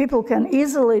 people can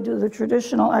easily do the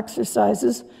traditional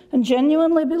exercises and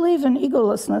genuinely believe in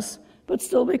egolessness, but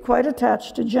still be quite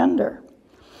attached to gender.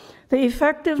 The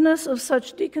effectiveness of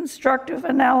such deconstructive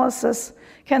analysis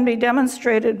can be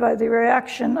demonstrated by the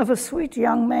reaction of a sweet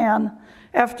young man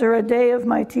after a day of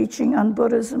my teaching on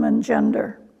Buddhism and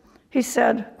gender. He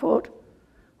said, quote,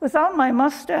 "Without my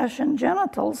mustache and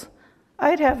genitals,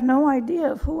 I'd have no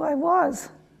idea of who I was."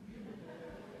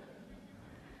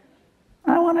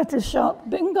 I wanted to shout,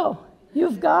 "Bingo,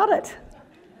 you've got it."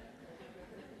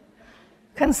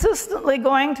 Consistently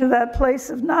going to that place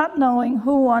of not knowing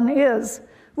who one is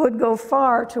would go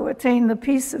far to attain the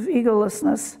peace of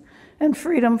egolessness and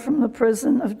freedom from the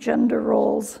prison of gender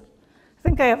roles. I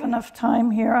think I have enough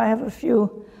time here. I have a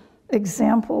few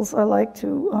examples I like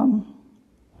to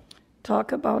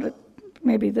talk about at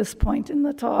maybe this point in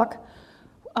the talk.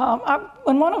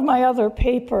 In one of my other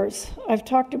papers, I've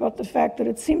talked about the fact that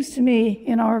it seems to me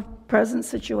in our present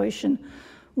situation,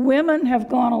 women have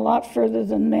gone a lot further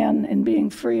than men in being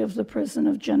free of the prison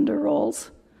of gender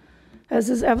roles, as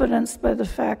is evidenced by the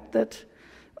fact that,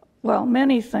 well,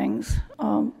 many things.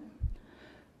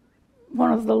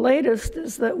 One of the latest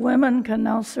is that women can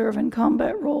now serve in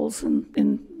combat roles in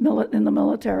the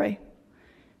military.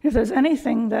 If there's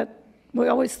anything that we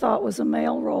always thought was a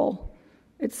male role,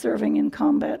 it's serving in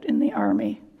combat in the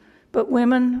Army. But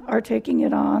women are taking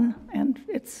it on, and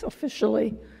it's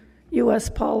officially U.S.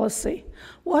 policy.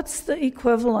 What's the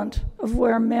equivalent of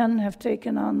where men have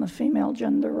taken on the female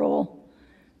gender role,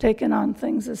 taken on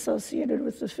things associated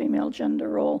with the female gender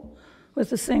role with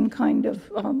the same kind of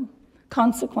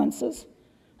consequences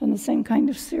and the same kind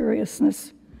of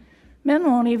seriousness? Men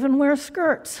won't even wear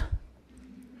skirts,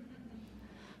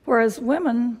 whereas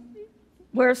women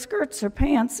wear skirts or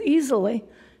pants easily,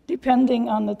 depending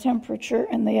on the temperature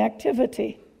and the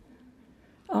activity.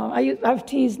 I've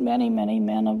teased many, many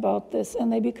men about this, and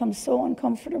they become so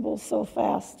uncomfortable so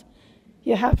fast.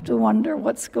 You have to wonder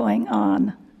what's going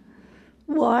on.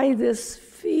 Why this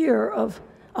fear of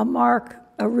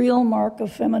a real mark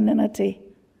of femininity?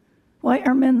 Why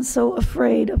are men so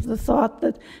afraid of the thought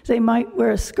that they might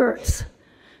wear skirts?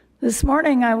 This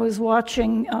morning I was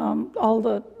watching all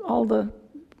the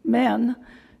men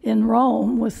in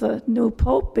Rome with the new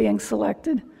pope being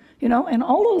selected, and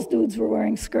all those dudes were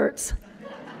wearing skirts.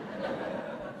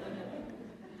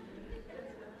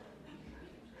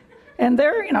 And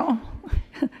they're,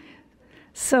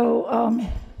 so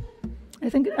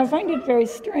I find it very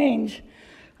strange.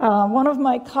 One of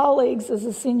my colleagues is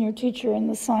a senior teacher in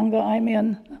the Sangha I'm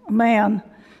in, a man.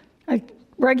 I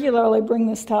regularly bring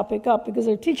this topic up because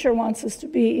our teacher wants us to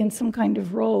be in some kind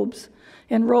of robes.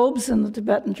 And robes in the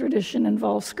Tibetan tradition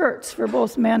involve skirts for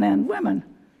both men and women.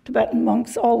 Tibetan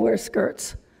monks all wear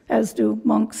skirts, as do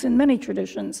monks in many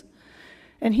traditions.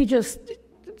 And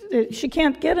she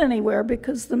can't get anywhere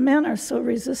because the men are so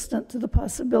resistant to the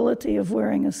possibility of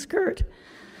wearing a skirt.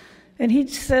 And he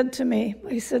said to me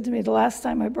the last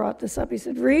time I brought this up, he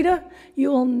said, "Rita, you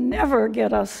will never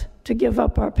get us to give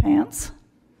up our pants.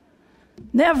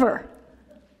 Never."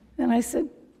 And I said,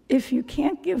 "If you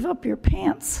can't give up your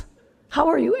pants, how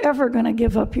are you ever going to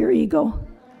give up your ego?"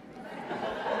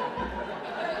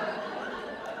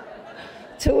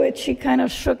 To which he kind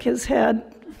of shook his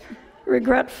head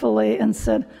regretfully and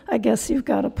said, "I guess you've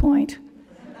got a point."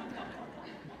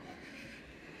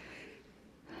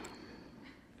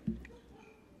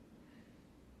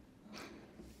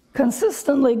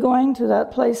 Consistently going to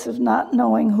that place of not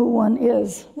knowing who one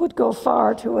is would go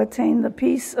far to attain the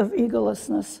peace of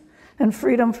egolessness and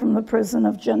freedom from the prison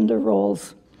of gender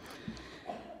roles.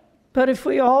 But if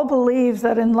we all believe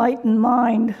that enlightened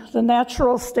mind, the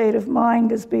natural state of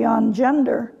mind, is beyond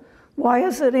gender, why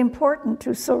is it important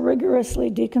to so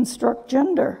rigorously deconstruct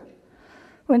gender?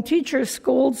 When teachers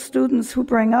scold students who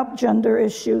bring up gender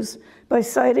issues by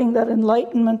citing that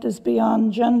enlightenment is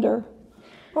beyond gender,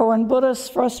 or when Buddhists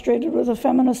frustrated with a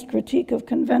feminist critique of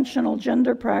conventional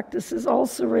gender practices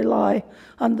also rely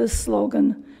on this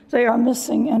slogan, they are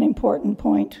missing an important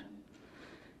point.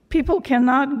 People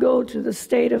cannot go to the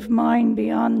state of mind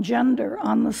beyond gender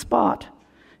on the spot,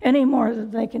 any more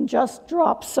than they can just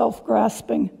drop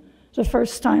self-grasping the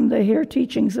first time they hear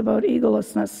teachings about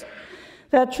egolessness.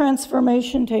 That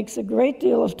transformation takes a great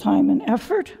deal of time and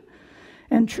effort,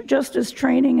 and just as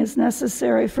training is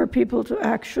necessary for people to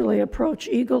actually approach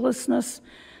egolessness,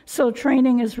 so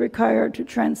training is required to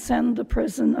transcend the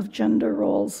prison of gender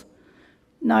roles.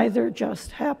 Neither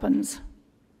just happens.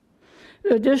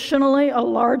 Additionally, a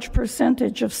large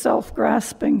percentage of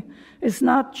self-grasping is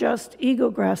not just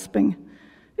ego-grasping.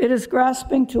 It is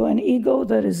grasping to an ego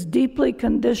that is deeply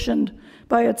conditioned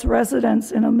by its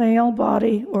residence in a male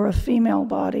body or a female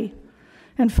body.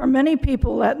 And for many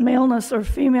people, that maleness or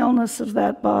femaleness of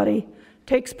that body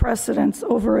takes precedence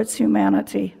over its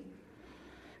humanity.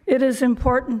 It is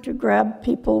important to grab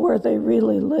people where they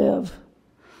really live,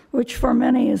 which for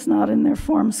many is not in their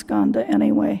form skandha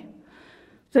anyway.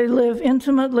 They live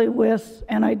intimately with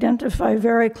and identify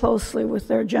very closely with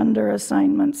their gender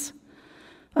assignments.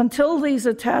 Until these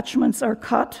attachments are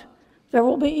cut, there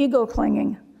will be ego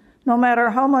clinging, no matter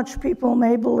how much people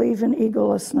may believe in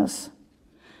egolessness.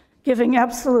 Giving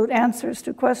absolute answers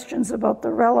to questions about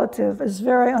the relative is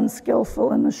very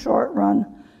unskillful in the short run,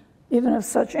 even if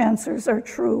such answers are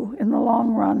true in the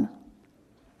long run.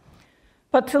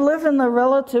 But to live in the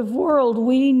relative world,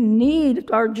 we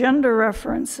need our gender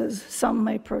references. Some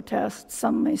may protest,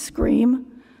 some may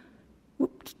scream.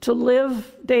 To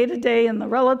live day to day in the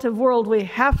relative world, we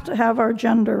have to have our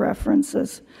gender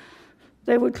references.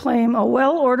 They would claim a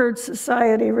well-ordered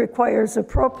society requires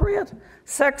appropriate,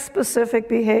 sex-specific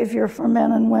behavior for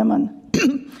men and women.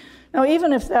 Now,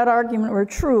 even if that argument were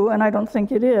true, and I don't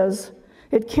think it is,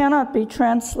 it cannot be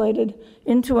translated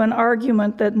into an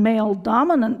argument that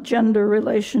male-dominant gender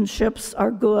relationships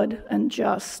are good and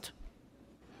just.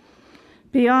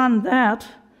 Beyond that,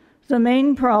 the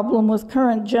main problem with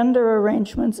current gender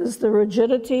arrangements is the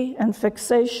rigidity and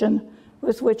fixation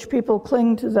with which people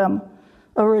cling to them,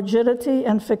 a rigidity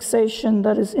and fixation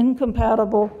that is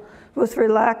incompatible with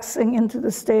relaxing into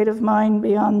the state of mind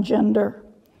beyond gender.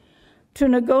 To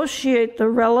negotiate the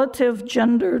relative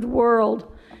gendered world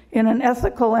in an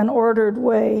ethical and ordered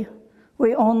way,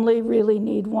 we only really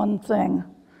need one thing.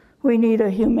 We need a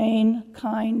humane,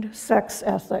 kind sex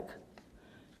ethic,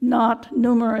 not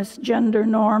numerous gender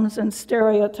norms and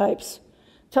stereotypes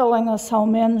telling us how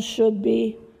men should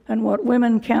be and what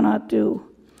women cannot do.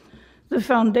 The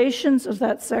foundations of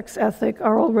that sex ethic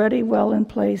are already well in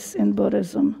place in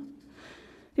Buddhism.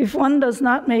 If one does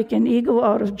not make an ego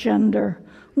out of gender,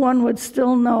 one would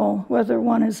still know whether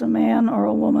one is a man or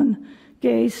a woman,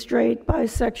 gay, straight,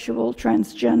 bisexual,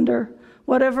 transgender,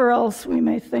 whatever else we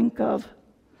may think of.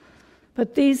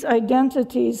 But these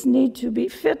identities need to be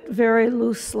fit very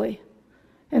loosely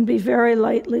and be very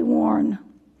lightly worn.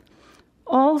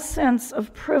 All sense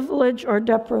of privilege or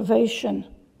deprivation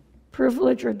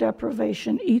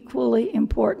equally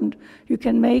important. You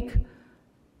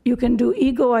can do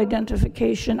ego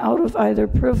identification out of either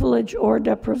privilege or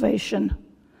deprivation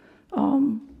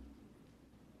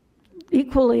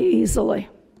equally easily.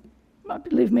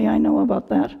 Believe me, I know about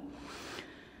that.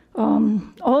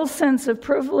 All sense of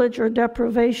privilege or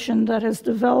deprivation that has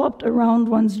developed around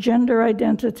one's gender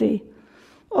identity,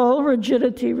 all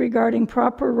rigidity regarding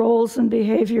proper roles and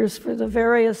behaviors for the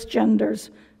various genders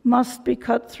must be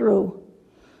cut through.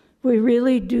 We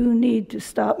really do need to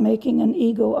stop making an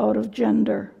ego out of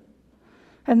gender.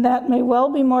 And that may well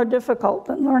be more difficult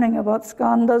than learning about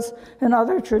skandhas and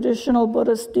other traditional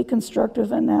Buddhist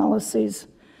deconstructive analyses.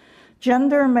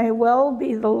 Gender may well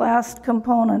be the last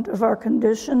component of our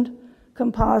conditioned,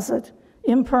 composite,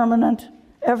 impermanent,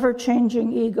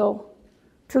 ever-changing ego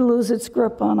to lose its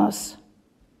grip on us.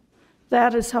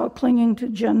 That is how clinging to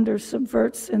gender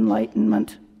subverts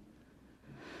enlightenment.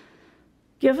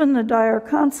 Given the dire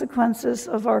consequences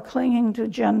of our clinging to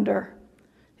gender,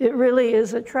 it really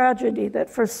is a tragedy that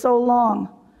for so long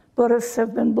Buddhists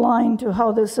have been blind to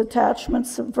how this attachment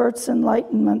subverts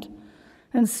enlightenment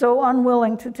and so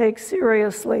unwilling to take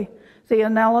seriously the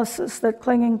analysis that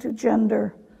clinging to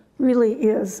gender really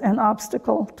is an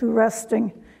obstacle to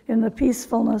resting in the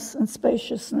peacefulness and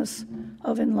spaciousness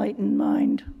of enlightened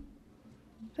mind.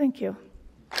 Thank you.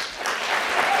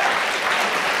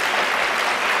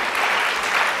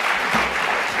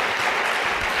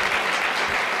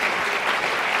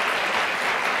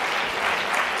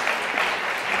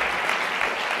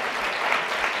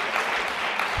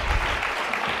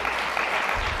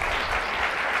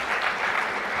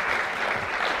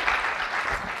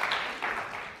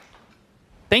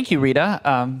 Thank you,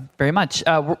 Rita, very much.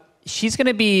 She's going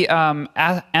to be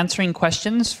answering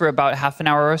questions for about half an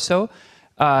hour or so.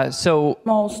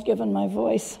 Most, given my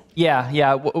voice. Yeah.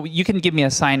 You can give me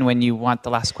a sign when you want the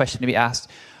last question to be asked.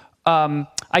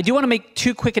 I do want to make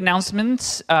two quick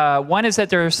announcements. One is that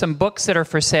there are some books that are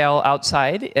for sale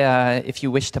outside if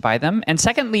you wish to buy them. And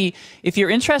secondly, if you're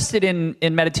interested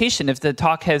in meditation, if the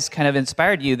talk has kind of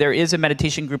inspired you, there is a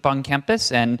meditation group on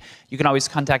campus, and you can always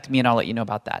contact me and I'll let you know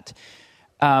about that.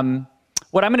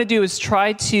 What I'm going to do is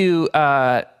try to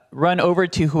run over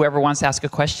to whoever wants to ask a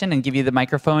question and give you the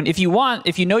microphone. If you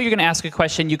know you're going to ask a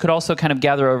question, you could also kind of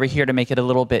gather over here to make it a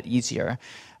little bit easier.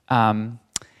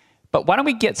 But why don't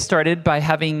we get started by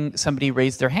having somebody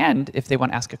raise their hand if they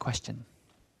want to ask a question.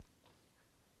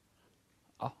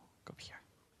 Oh, go over here.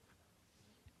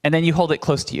 And then you hold it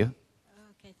close to you.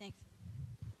 Okay, thanks.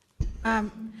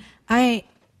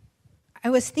 I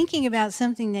was thinking about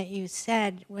something that you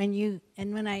said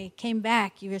when I came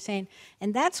back, you were saying,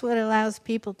 and that's what allows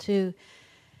people to,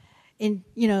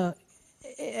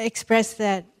 express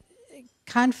that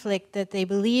conflict that they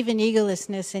believe in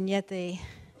egolessness and yet they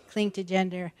cling to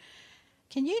gender.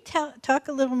 Can you talk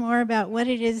a little more about what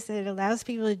it is that allows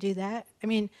people to do that? I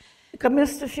mean, I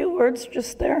missed a few words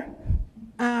just there.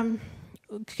 You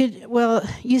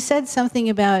said something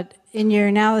about, in your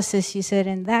analysis, you said,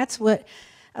 and that's what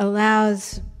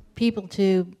allows people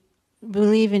to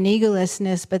believe in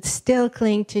egolessness but still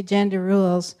cling to gender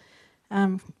rules.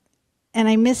 And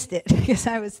I missed it because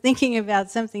I was thinking about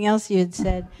something else you had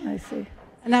said. I see.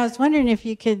 And I was wondering if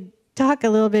you could talk a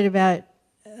little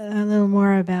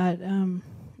more about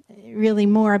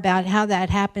how that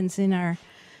happens in our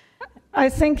I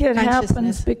think it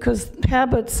happens because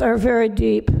habits are very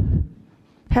deep.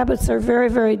 Habits are very,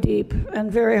 very deep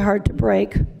and very hard to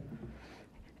break.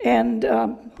 And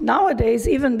nowadays,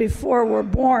 even before we're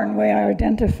born, we are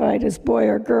identified as boy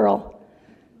or girl.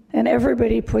 And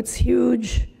everybody puts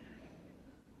huge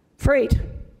freight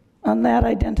on that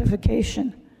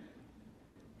identification.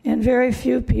 And very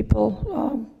few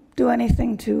people do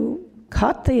anything to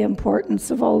cut the importance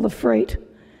of all the freight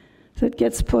that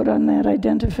gets put on that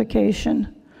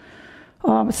identification.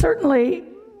 Certainly,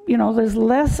 there's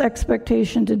less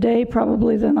expectation today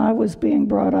probably than I was being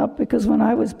brought up, because when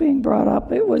I was being brought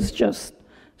up, it was just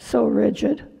so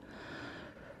rigid.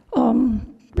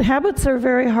 The habits are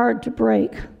very hard to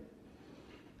break.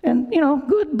 And,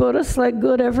 good Buddhists, like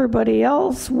good everybody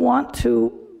else, want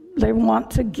to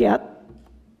get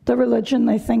the religion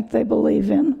they think they believe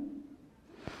in.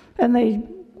 And they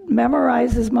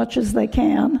memorize as much as they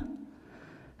can.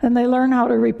 And they learn how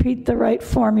to repeat the right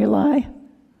formulae.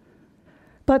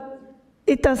 But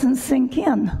it doesn't sink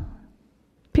in.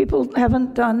 People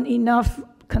haven't done enough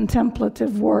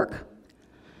contemplative work,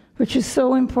 which is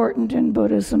so important in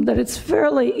Buddhism, that it's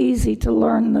fairly easy to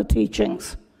learn the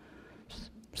teachings.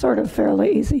 Sort of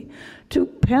fairly easy. To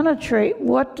penetrate,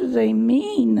 what do they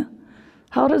mean?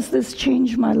 How does this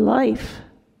change my life?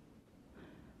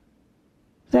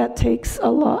 That takes a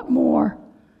lot more.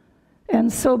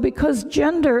 And so because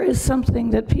gender is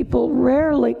something that people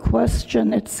rarely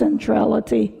question its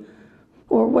centrality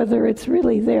or whether it's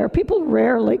really there, people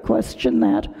rarely question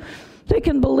that. They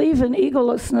can believe in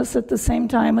egolessness at the same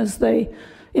time as they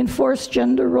enforce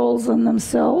gender roles on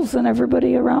themselves and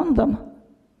everybody around them.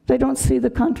 They don't see the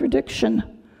contradiction.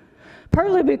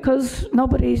 Partly because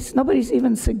nobody's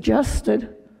even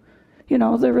suggested,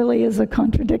 there really is a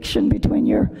contradiction between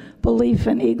your belief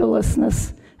in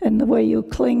egolessness and the way you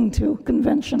cling to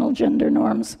conventional gender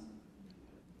norms.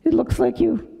 It looks like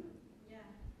you.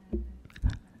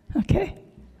 Okay.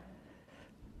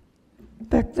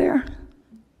 Back there.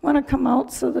 Want to come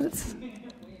out so that it's...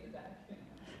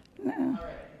 No.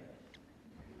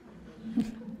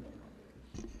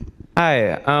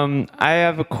 Hi, I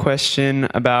have a question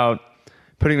about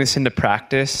putting this into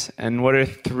practice, and what are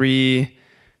 3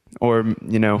 or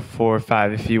 4 or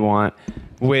 5 if you want,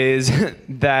 ways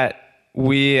that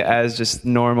we as just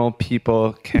normal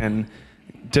people can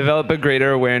develop a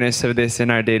greater awareness of this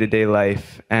in our day-to-day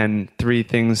life, and 3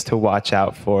 things to watch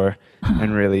out for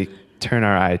and really turn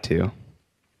our eye to.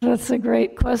 That's a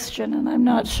great question, and I'm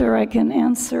not sure I can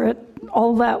answer it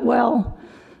all that well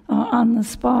on the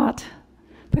spot,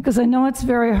 because I know it's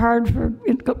very hard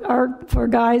for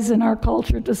guys in our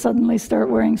culture to suddenly start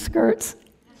wearing skirts.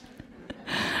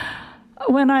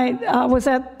 When I was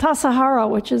at Tassajara,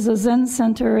 which is a Zen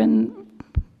center in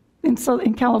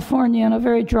California in a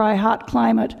very dry, hot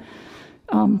climate,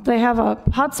 they have a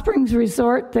hot springs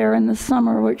resort there in the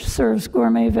summer which serves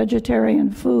gourmet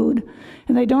vegetarian food.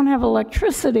 And they don't have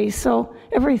electricity, so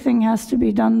everything has to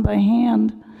be done by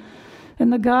hand.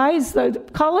 And the guys, the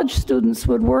college students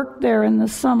would work there in the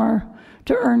summer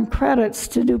to earn credits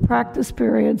to do practice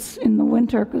periods in the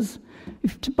winter, because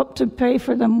to pay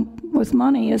for them with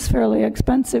money is fairly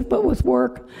expensive, but with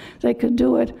work they could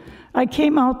do it. I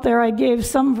came out there, I gave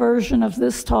some version of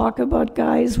this talk about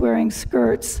guys wearing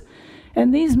skirts,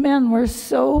 and these men were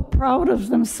so proud of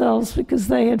themselves because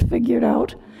they had figured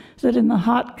out that in the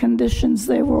hot conditions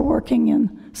they were working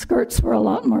in, skirts were a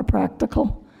lot more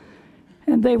practical.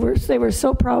 And they were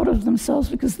so proud of themselves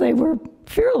because they were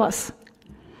fearless.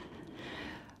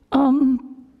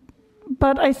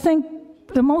 But I think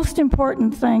the most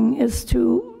important thing is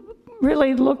to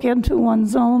really look into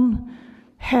one's own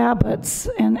habits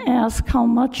and ask how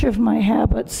much of my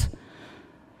habits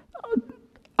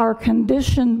are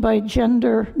conditioned by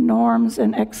gender norms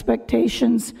and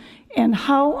expectations, and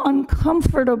how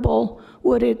uncomfortable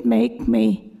would it make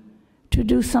me to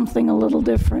do something a little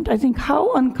different. I think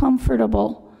how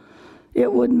uncomfortable it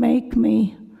would make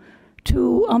me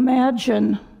to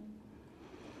imagine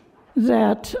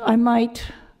that I might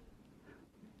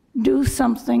do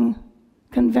something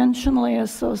conventionally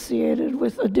associated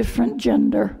with a different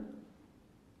gender.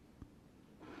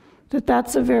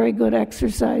 That's a very good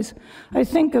exercise. I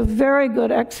think a very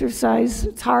good exercise,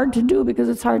 it's hard to do because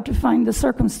it's hard to find the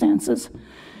circumstances,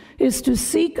 is to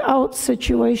seek out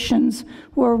situations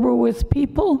where we're with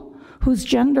people whose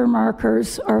gender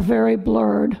markers are very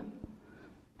blurred,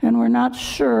 and we're not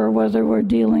sure whether we're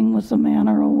dealing with a man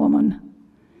or a woman.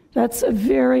 That's a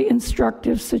very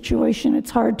instructive situation. It's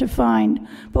hard to find,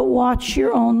 but watch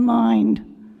your own mind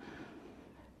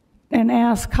and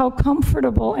ask, how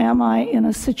comfortable am I in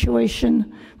a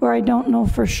situation where I don't know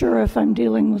for sure if I'm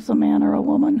dealing with a man or a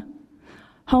woman?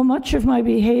 How much of my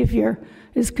behavior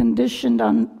is conditioned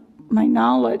on my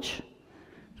knowledge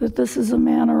that this is a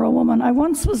man or a woman? I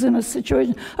once was in a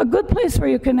situation, a good place where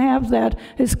you can have that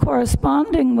is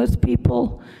corresponding with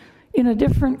people in a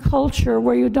different culture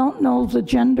where you don't know the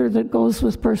gender that goes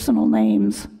with personal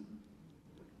names.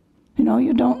 You know,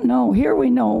 you don't know. Here we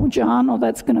know, John, oh,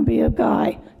 that's going to be a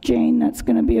guy. Jane, that's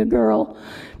going to be a girl.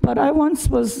 But I once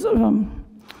was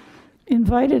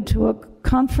invited to a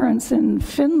conference in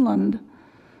Finland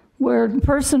where the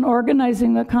person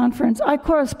organizing the conference, I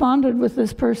corresponded with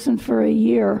this person for a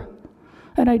year,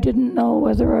 and I didn't know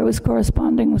whether I was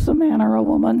corresponding with a man or a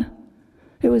woman.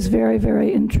 It was very,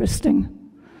 very interesting.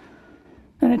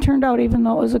 And it turned out, even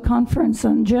though it was a conference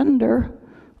on gender,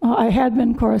 I had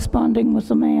been corresponding with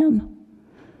a man.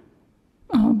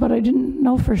 But I didn't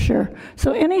know for sure.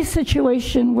 So any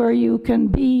situation where you can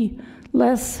be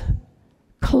less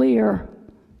clear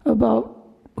about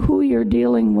who you're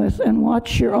dealing with and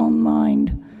watch your own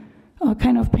mind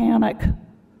kind of panic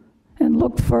and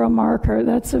look for a marker,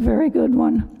 that's a very good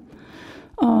one.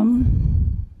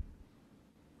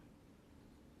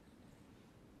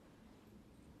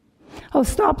 I'll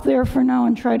stop there for now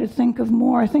and try to think of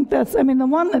more. I think that's, the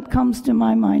one that comes to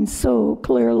my mind so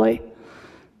clearly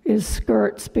is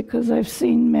skirts, because I've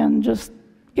seen men just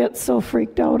get so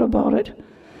freaked out about it.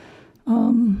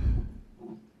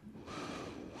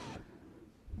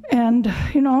 And,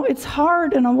 it's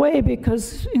hard in a way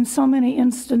because in so many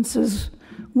instances,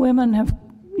 women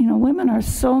are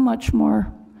so much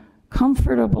more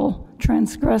comfortable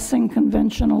transgressing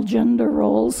conventional gender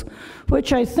roles,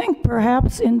 which I think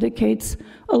perhaps indicates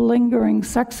a lingering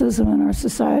sexism in our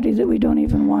society that we don't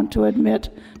even want to admit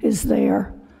is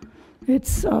there.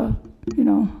 It's, well,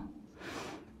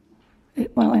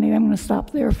 anyway, I'm going to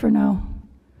stop there for now.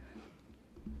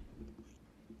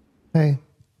 Hey.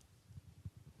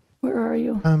 Where are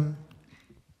you?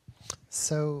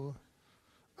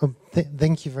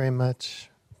 Thank you very much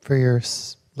for your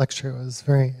lecture. It was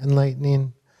very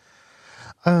enlightening.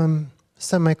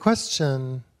 So my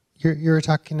question, you were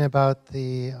talking about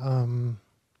the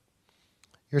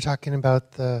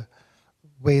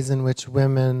ways in which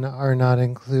women are not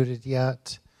included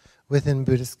yet within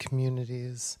Buddhist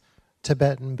communities,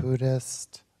 Tibetan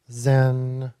Buddhist,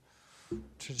 Zen,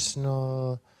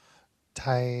 traditional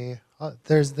Thai.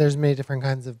 There's many different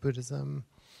kinds of Buddhism,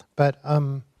 but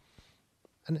and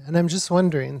I'm just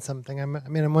wondering something.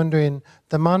 I'm wondering,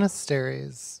 the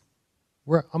monasteries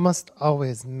were almost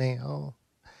always male,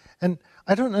 and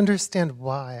I don't understand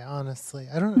why. Honestly,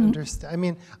 I don't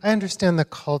understand. I understand the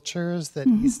cultures that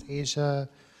East Asia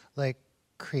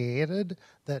created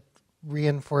that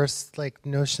reinforce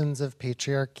notions of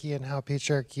patriarchy and how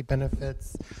patriarchy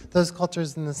benefits those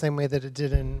cultures in the same way that it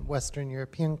did in Western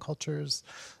European cultures.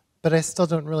 But I still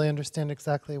don't really understand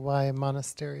exactly why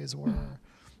monasteries were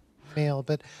male.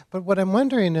 But what I'm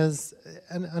wondering is,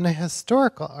 on a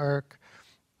historical arc,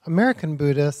 American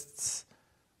Buddhists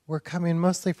were coming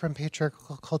mostly from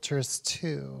patriarchal cultures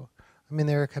too. I mean,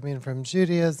 they were coming from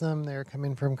Judaism, they were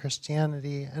coming from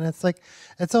Christianity, and it's like,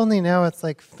 it's only now it's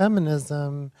like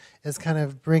feminism is kind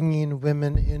of bringing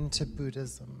women into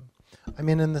Buddhism. I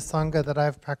mean, in the Sangha that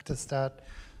I've practiced at,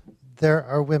 there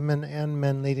are women and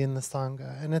men leading the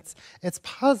Sangha, and it's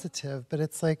positive, but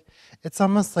it's like, it's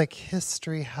almost like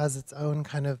history has its own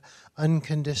kind of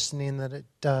unconditioning that it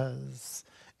does,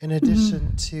 in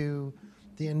addition to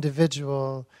the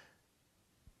individual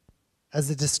as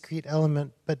a discrete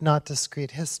element, but not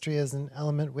discrete. History as an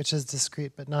element which is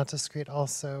discrete, but not discrete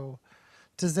also.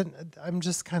 I'm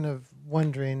just kind of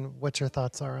wondering what your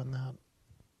thoughts are on that.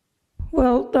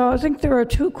 Well, I think there are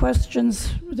two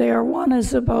questions there. One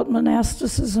is about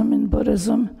monasticism in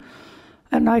Buddhism,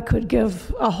 and I could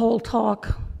give a whole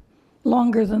talk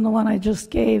longer than the one I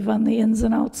just gave on the ins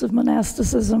and outs of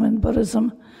monasticism in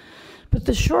Buddhism. But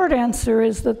the short answer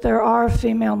is that there are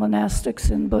female monastics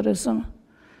in Buddhism.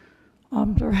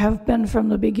 There have been from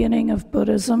the beginning of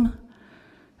Buddhism.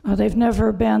 They've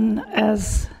never been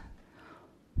as,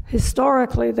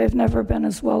 historically, they've never been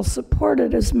as well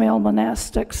supported as male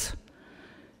monastics,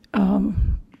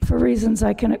 for reasons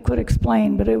I could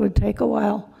explain, but it would take a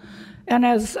while. And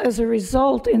as a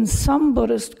result, in some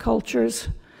Buddhist cultures,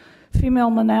 female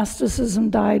monasticism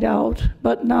died out,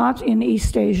 but not in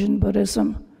East Asian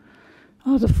Buddhism.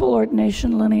 The full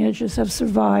ordination lineages have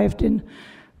survived in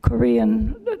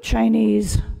Korean,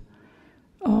 Chinese,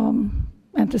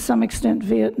 and to some extent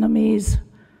Vietnamese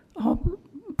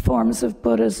forms of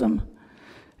Buddhism.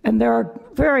 And there are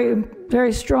very,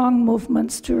 very strong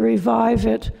movements to revive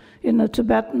it in the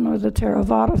Tibetan or the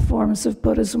Theravada forms of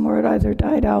Buddhism, where it either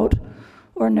died out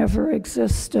or never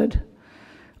existed.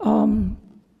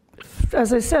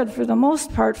 As I said, for the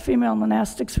most part, female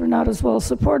monastics were not as well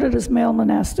supported as male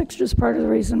monastics, just part of the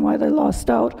reason why they lost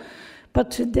out. But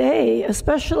today,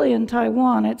 especially in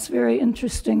Taiwan, it's very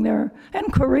interesting there,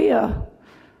 and Korea,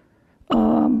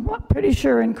 I'm pretty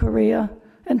sure in Korea,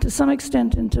 and to some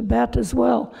extent in Tibet as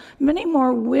well, many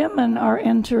more women are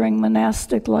entering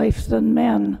monastic life than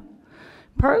men.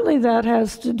 Partly that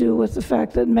has to do with the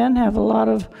fact that men have a lot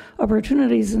of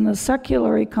opportunities in the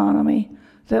secular economy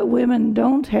that women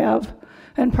don't have,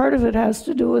 and part of it has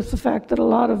to do with the fact that a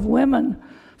lot of women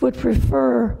would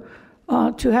prefer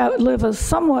to live a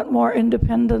somewhat more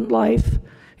independent life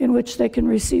in which they can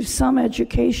receive some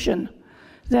education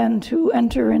than to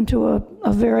enter into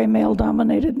a very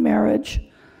male-dominated marriage.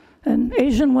 And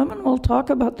Asian women will talk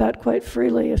about that quite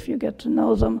freely if you get to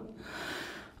know them.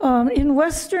 In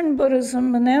Western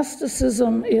Buddhism,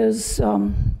 monasticism is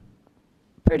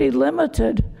pretty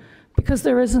limited because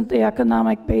there isn't the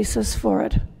economic basis for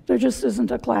it. There just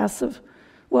isn't a class of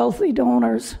wealthy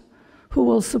donors who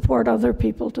will support other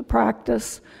people to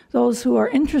practice. Those who are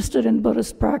interested in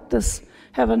Buddhist practice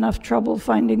have enough trouble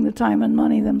finding the time and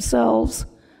money themselves,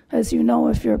 as you know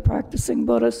if you're a practicing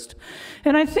Buddhist.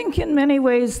 And I think in many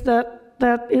ways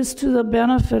that is to the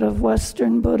benefit of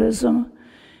Western Buddhism,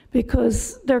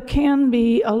 because there can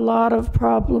be a lot of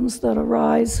problems that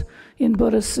arise in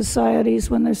Buddhist societies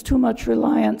when there's too much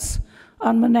reliance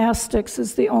on monastics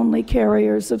as the only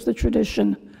carriers of the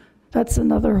tradition. That's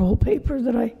another whole paper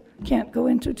that I can't go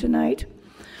into tonight.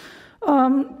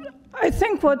 I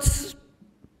think what's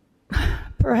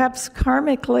perhaps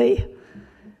karmically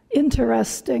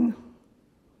interesting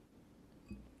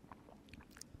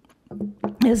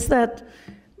is that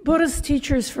Buddhist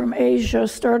teachers from Asia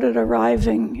started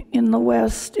arriving in the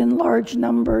West in large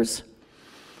numbers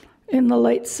in the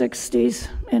late 60s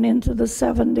and into the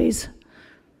 70s,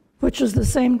 which is the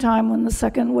same time when the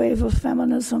second wave of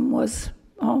feminism was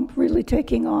really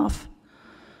taking off.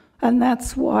 And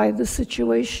that's why the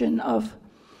situation of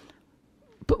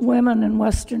women in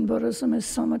Western Buddhism is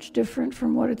so much different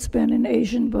from what it's been in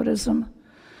Asian Buddhism.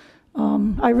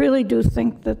 I really do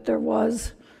think that there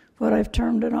was what I've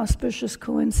termed an auspicious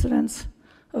coincidence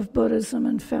of Buddhism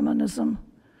and feminism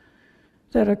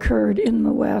that occurred in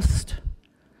the West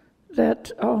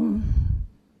that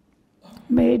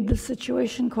made the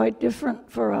situation quite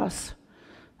different for us.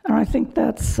 And I think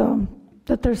that's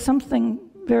that there's something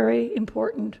very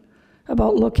important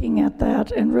about looking at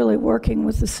that and really working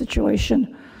with the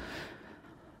situation.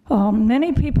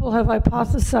 Many people have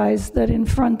hypothesized that in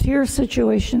frontier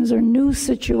situations or new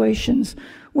situations,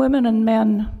 women and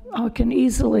men can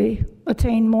easily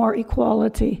attain more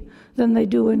equality than they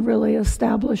do in really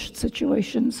established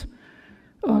situations.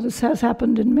 This has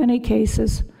happened in many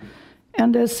cases.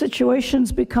 And as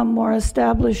situations become more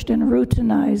established and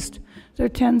routinized, there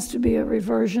tends to be a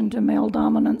reversion to male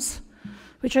dominance,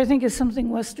 which I think is something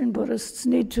Western Buddhists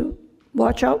need to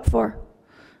watch out for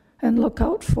and look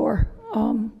out for.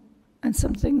 and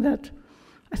something that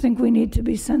I think we need to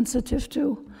be sensitive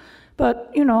to.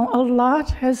 But, you know, a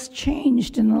lot has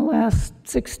changed in the last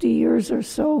 60 years or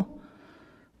so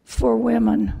for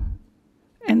women,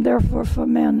 and therefore for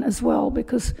men as well,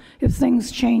 because if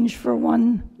things change for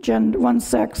one gender, one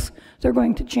sex, they're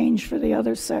going to change for the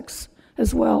other sex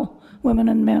as well. Women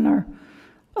and men are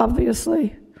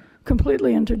obviously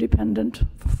completely interdependent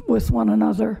with one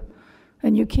another,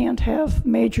 and you can't have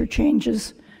major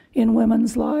changes in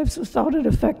women's lives without it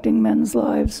affecting men's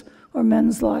lives, or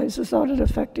men's lives without it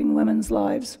affecting women's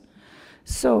lives.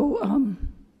 So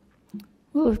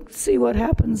we'll see what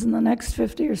happens in the next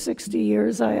 50 or 60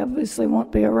 years. I obviously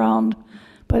won't be around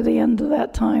by the end of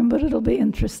that time, but it'll be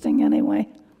interesting anyway.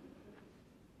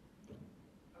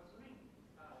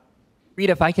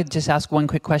 Rita, if I could just ask one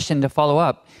quick question to follow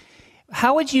up.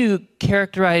 How would you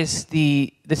characterize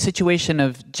the situation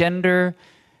of gender,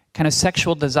 kind of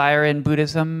sexual desire in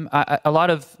Buddhism? A lot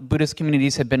of Buddhist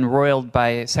communities have been roiled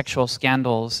by sexual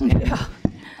scandals. Yeah.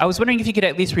 I was wondering if you could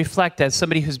at least reflect, as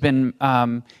somebody who's been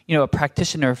a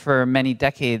practitioner for many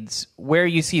decades, where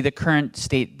you see the current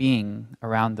state being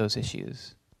around those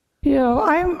issues. Yeah,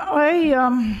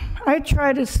 I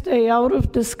try to stay out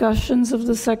of discussions of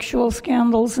the sexual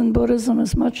scandals in Buddhism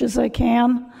as much as I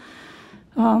can,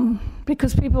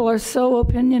 because people are so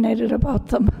opinionated about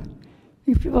them.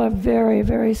 People have very,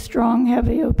 very strong,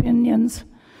 heavy opinions.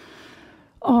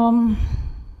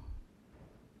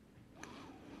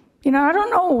 I don't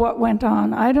know what went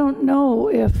on. I don't know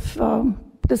if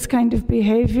this kind of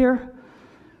behavior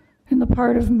in the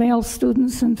part of male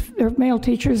students or male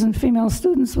teachers and female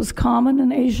students was common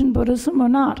in Asian Buddhism or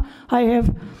not. I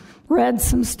have read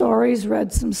some stories,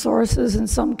 read some sources. In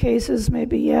some cases,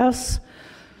 maybe yes.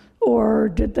 Or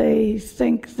did they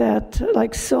think that,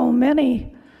 like so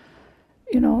many,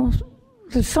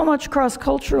 there's so much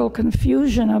cross-cultural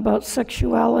confusion about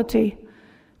sexuality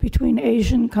between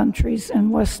Asian countries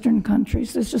and Western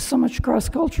countries. There's just so much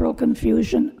cross-cultural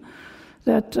confusion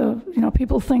that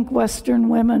people think Western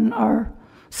women are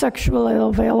sexually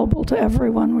available to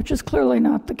everyone, which is clearly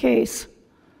not the case.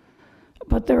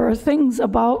 But there are things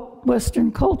about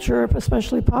Western culture,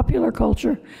 especially popular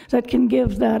culture, that can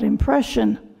give that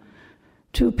impression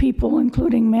to people,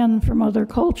 including men from other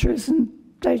cultures, and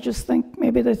they just think,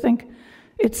 maybe they think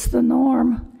it's the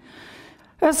norm.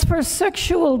 As for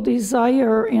sexual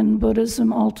desire in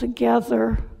Buddhism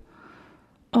altogether,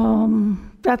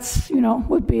 that's,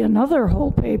 would be another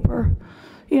whole paper.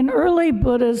 In early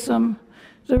Buddhism,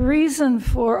 the reason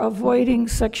for avoiding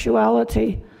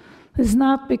sexuality is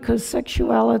not because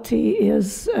sexuality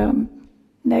is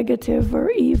negative or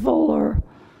evil or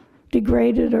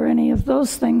degraded or any of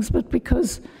those things, but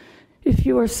because if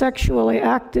you were sexually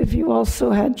active, you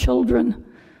also had children.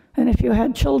 And if you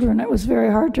had children, it was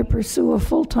very hard to pursue a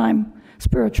full-time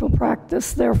spiritual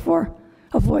practice. Therefore,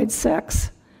 avoid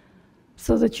sex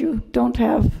so that you don't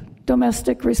have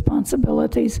domestic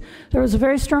responsibilities. There was a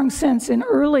very strong sense in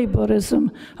early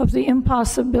Buddhism of the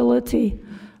impossibility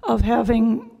of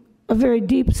having a very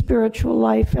deep spiritual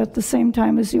life at the same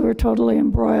time as you were totally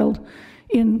embroiled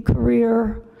in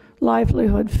career,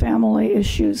 livelihood, family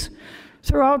issues.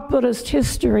 Throughout Buddhist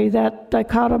history, that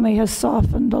dichotomy has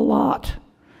softened a lot.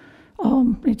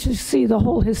 You just see the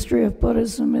whole history of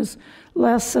Buddhism is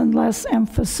less and less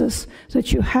emphasis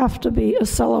that you have to be a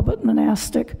celibate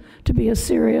monastic to be a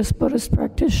serious Buddhist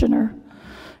practitioner.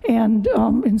 And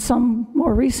in some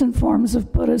more recent forms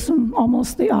of Buddhism,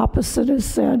 almost the opposite is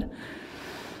said.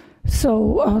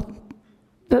 So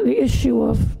the issue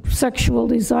of sexual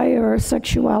desire or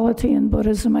sexuality in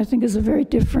Buddhism, I think, is a very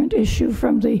different issue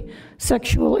from the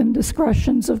sexual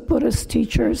indiscretions of Buddhist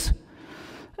teachers.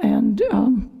 And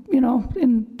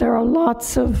there are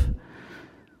lots of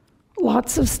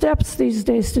steps these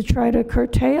days to try to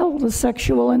curtail the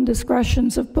sexual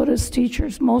indiscretions of Buddhist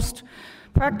teachers. Most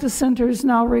practice centers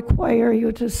now require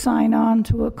you to sign on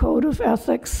to a code of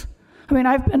ethics. I mean,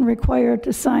 I've been required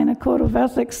to sign a code of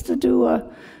ethics to do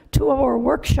a 2-hour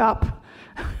workshop,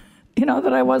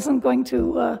 that I wasn't going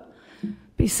to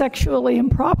be sexually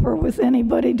improper with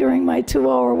anybody during my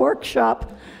 2-hour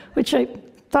workshop, which I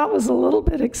thought was a little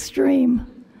bit extreme.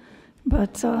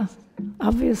 But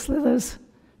obviously it's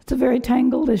a very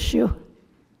tangled issue,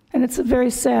 and it's a very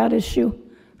sad issue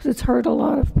because it's hurt a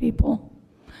lot of people.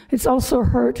 It's also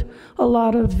hurt a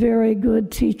lot of very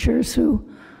good teachers who,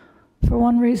 for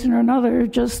one reason or another,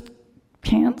 just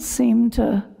can't seem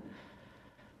to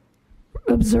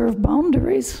observe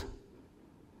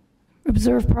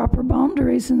proper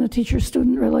boundaries in the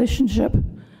teacher-student relationship.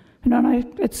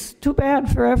 It's too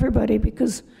bad for everybody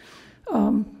because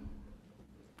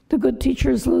the good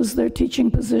teachers lose their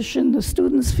teaching position, the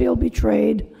students feel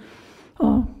betrayed,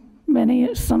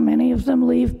 Many of them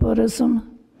leave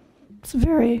Buddhism. It's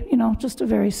very, just a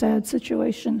very sad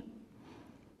situation.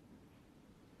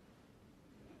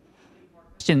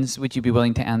 Questions would you be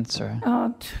willing to answer?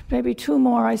 Maybe two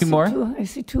more. I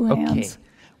see two hands. Okay.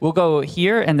 We'll go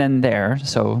here and then there.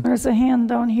 So there's a hand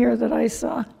down here that I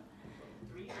saw.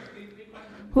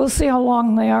 We'll see how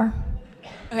long they are.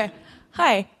 Okay.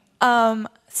 Hi.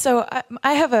 So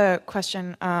I have a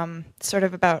question sort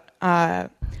of about, at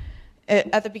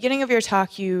the beginning of your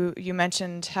talk, you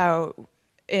mentioned how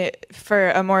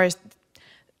for a more,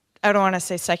 I don't want to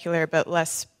say secular, but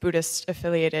less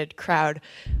Buddhist-affiliated crowd,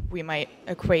 we might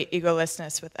equate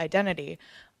egolessness with identity.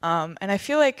 And I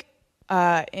feel like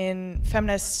in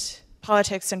feminist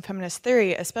politics and feminist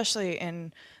theory, especially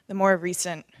in the more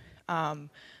recent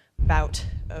bout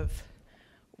of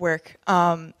work,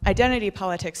 identity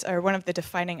politics are one of the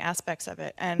defining aspects of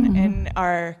it. And in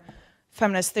our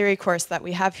feminist theory course that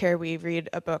we have here, we read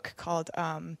a book called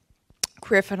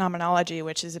Queer Phenomenology,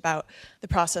 which is about the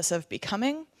process of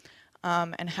becoming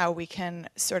and how we can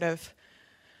sort of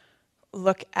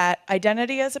look at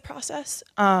identity as a process.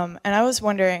 And I was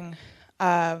wondering,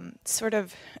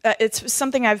 it's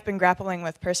something I've been grappling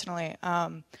with personally,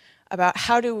 about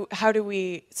how do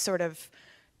we sort of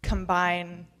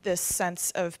combine this sense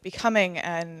of becoming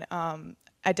and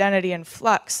identity and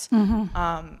flux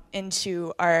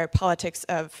into our politics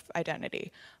of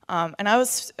identity. And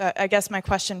I guess my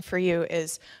question for you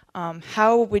is,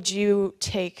 how would you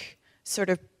take sort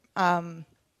of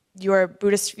your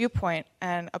Buddhist viewpoint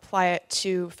and apply it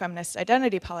to feminist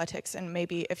identity politics, and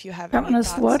maybe if you have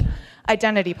feminist any thoughts, what?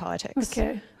 Identity politics.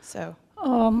 Okay. So,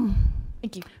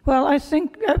 thank you. Well, I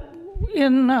think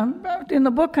in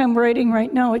the book I'm writing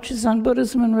right now, which is on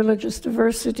Buddhism and religious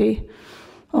diversity,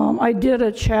 I did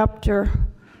a chapter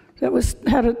that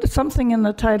had something in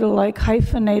the title like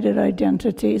hyphenated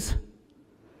identities.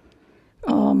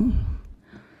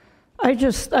 I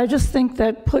just think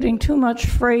that putting too much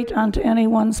freight onto any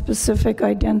one specific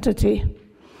identity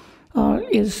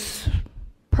is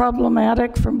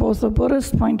problematic from both a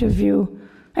Buddhist point of view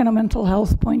and a mental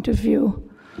health point of view.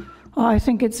 I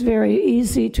think it's very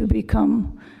easy to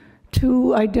become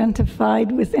too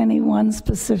identified with any one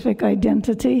specific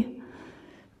identity.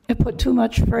 I put too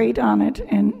much freight on it,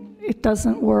 and it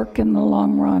doesn't work in the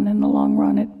long run. In the long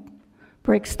run, it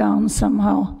breaks down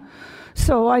somehow.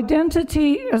 So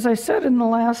identity, as I said in the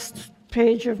last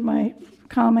page of my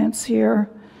comments here,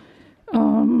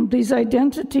 these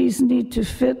identities need to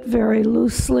fit very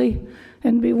loosely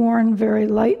and be worn very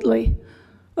lightly.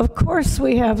 Of course,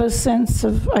 we have a sense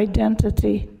of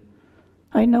identity.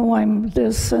 I know I'm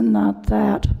this and not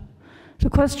that. The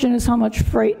question is, how much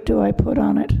freight do I put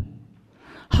on it?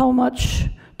 How much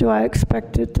do I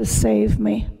expect it to save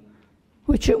me?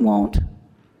 Which it won't.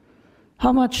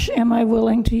 How much am I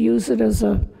willing to use it as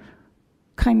a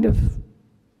kind of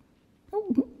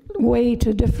way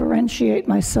to differentiate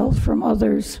myself from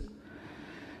others?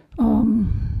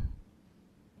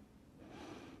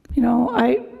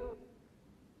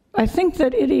 I think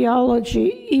that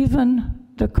ideology, even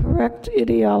the correct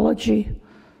ideology,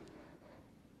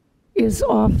 is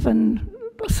often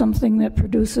something that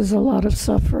produces a lot of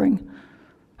suffering.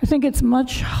 I think it's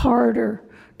much harder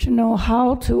to know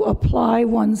how to apply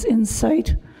one's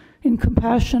insight in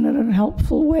compassionate and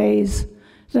helpful ways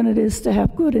than it is to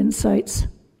have good insights.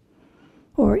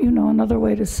 Or, another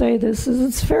way to say this is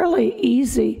it's fairly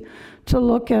easy to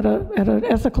look at an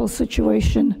ethical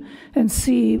situation and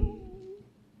see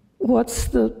what's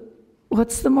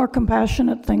the more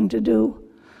compassionate thing to do.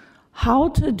 How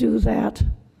to do that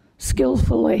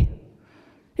skillfully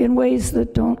in ways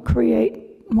that don't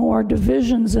create more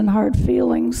divisions and hard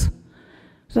feelings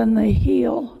than they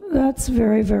heal. That's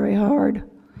very, very hard.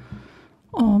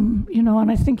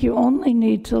 And I think you only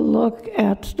need to look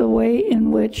at the way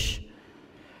in which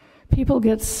people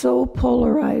get so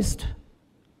polarized.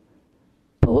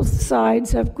 Both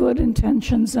sides have good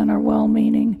intentions and are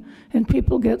well-meaning, and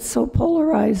people get so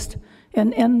polarized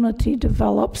and enmity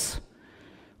develops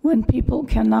when people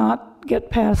cannot get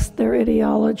past their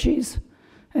ideologies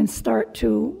and start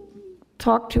to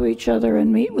talk to each other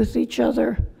and meet with each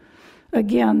other,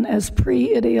 again, as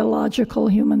pre-ideological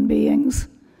human beings.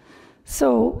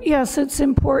 So, yes, it's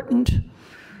important.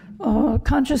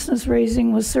 Consciousness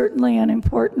raising was certainly is an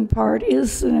important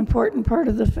part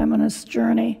of the feminist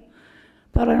journey,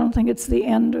 but I don't think it's the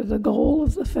end or the goal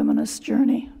of the feminist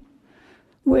journey.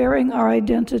 Wearing our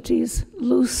identities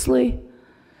loosely,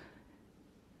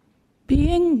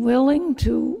 being willing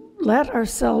to let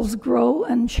ourselves grow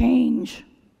and change.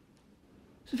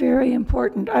 It's very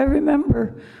important. I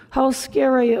remember how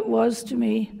scary it was to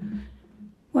me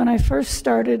when I first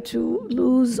started to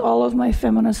lose all of my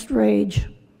feminist rage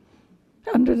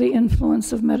under the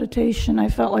influence of meditation, I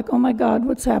felt like, oh my God,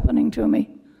 what's happening to me?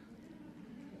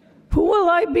 Who will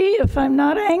I be if I'm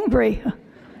not angry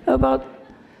about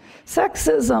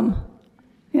sexism?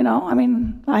 You know, I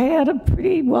mean, I had a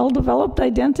pretty well-developed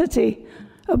identity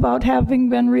about having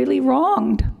been really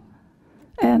wronged.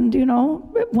 And, you know,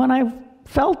 when I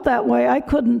felt that way, I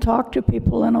couldn't talk to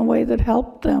people in a way that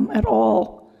helped them at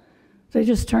all. They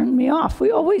just turned me off.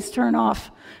 We always turn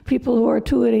off people who are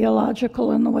too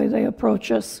ideological in the way they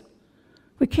approach us.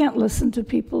 We can't listen to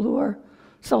people who are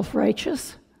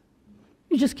self-righteous.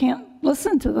 You just can't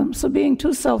listen to them. So being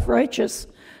too self-righteous,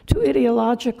 too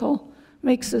ideological,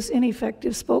 makes us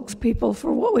ineffective spokespeople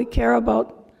for what we care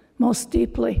about most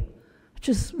deeply, which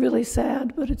is really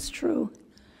sad, but it's true.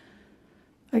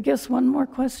 I guess one more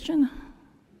question.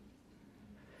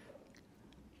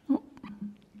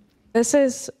 This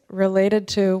is related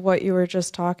to what you were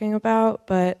just talking about,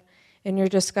 but in your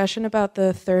discussion about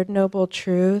the third noble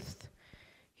truth,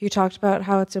 you talked about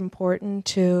how it's important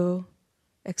to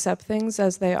accept things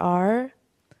as they are,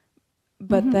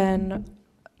 but then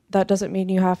that doesn't mean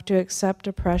you have to accept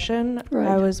oppression. Right.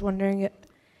 I was wondering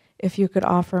if you could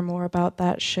offer more about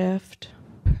that shift.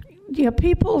 Yeah,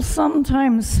 people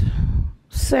sometimes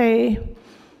say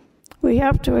we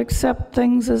have to accept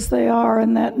things as they are,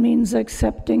 and that means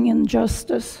accepting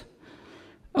injustice.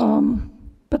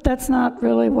 But that's not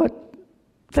really what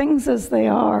things as they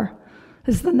are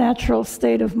is the natural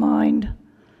state of mind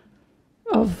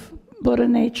of Buddha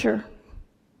nature.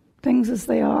 Things as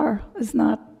they are is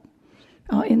not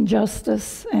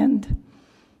injustice and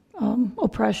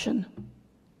oppression.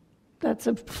 That's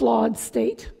a flawed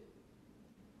state,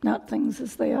 not things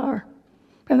as they are.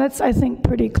 And that's, I think,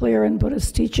 pretty clear in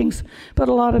Buddhist teachings. But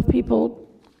a lot of people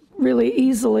really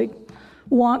easily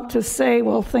want to say,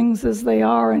 well, things as they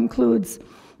are includes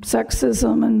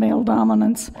sexism and male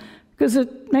dominance, because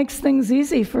it makes things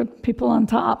easy for people on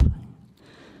top.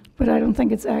 But I don't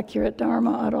think it's accurate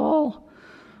Dharma at all.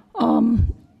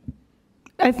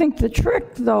 I think the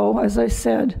trick, though, as I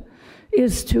said,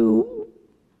 is to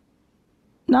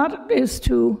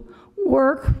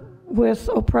work with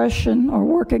oppression or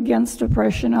work against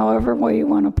oppression, however way you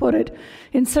want to put it,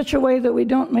 in such a way that we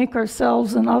don't make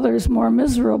ourselves and others more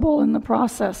miserable in the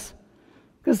process.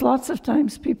 Because lots of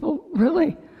times people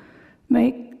really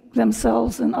make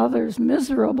themselves and others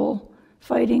miserable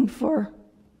fighting for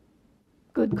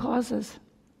good causes.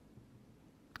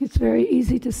 It's very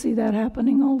easy to see that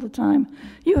happening all the time.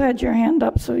 You had your hand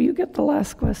up, so you get the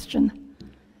last question.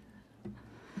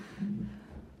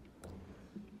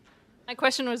 My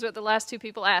question was what the last two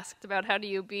people asked about how do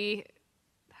you bring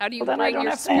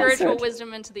your to spiritual answer it.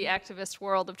 wisdom into the activist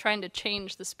world of trying to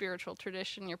change the spiritual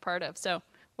tradition you're part of. So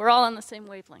we're all on the same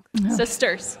wavelength. Yeah.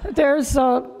 Sisters. There's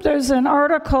an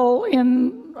article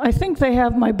in, I think they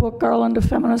have my book, Garland of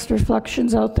Feminist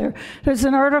Reflections, out there. There's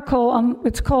an article,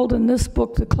 it's called in this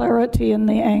book, The Clarity and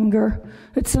the Anger.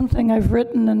 It's something I've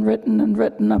written and written and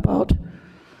written about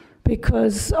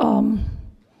because,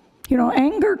 you know,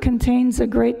 anger contains a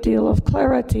great deal of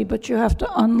clarity, but you have to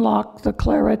unlock the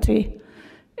clarity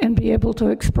and be able to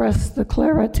express the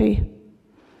clarity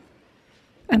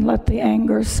and let the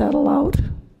anger settle out.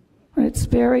 It's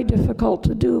very difficult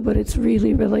to do, but it's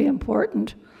really, really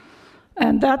important.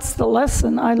 And that's the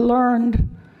lesson I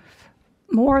learned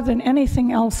more than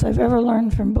anything else I've ever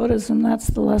learned from Buddhism. That's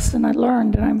the lesson I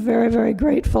learned, and I'm very, very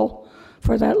grateful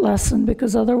for that lesson,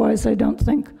 because otherwise I don't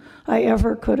think I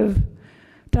ever could have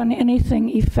done anything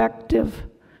effective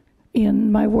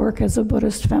in my work as a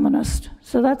Buddhist feminist.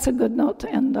 So that's a good note to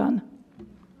end on.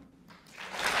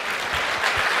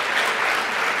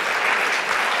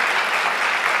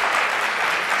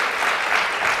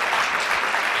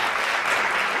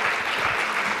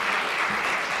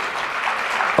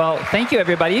 Well, thank you,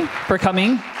 everybody, for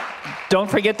coming. Don't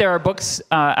forget there are books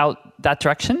out that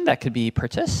direction that could be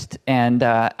purchased. And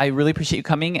I really appreciate you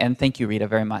coming, and thank you, Rita,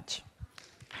 very much.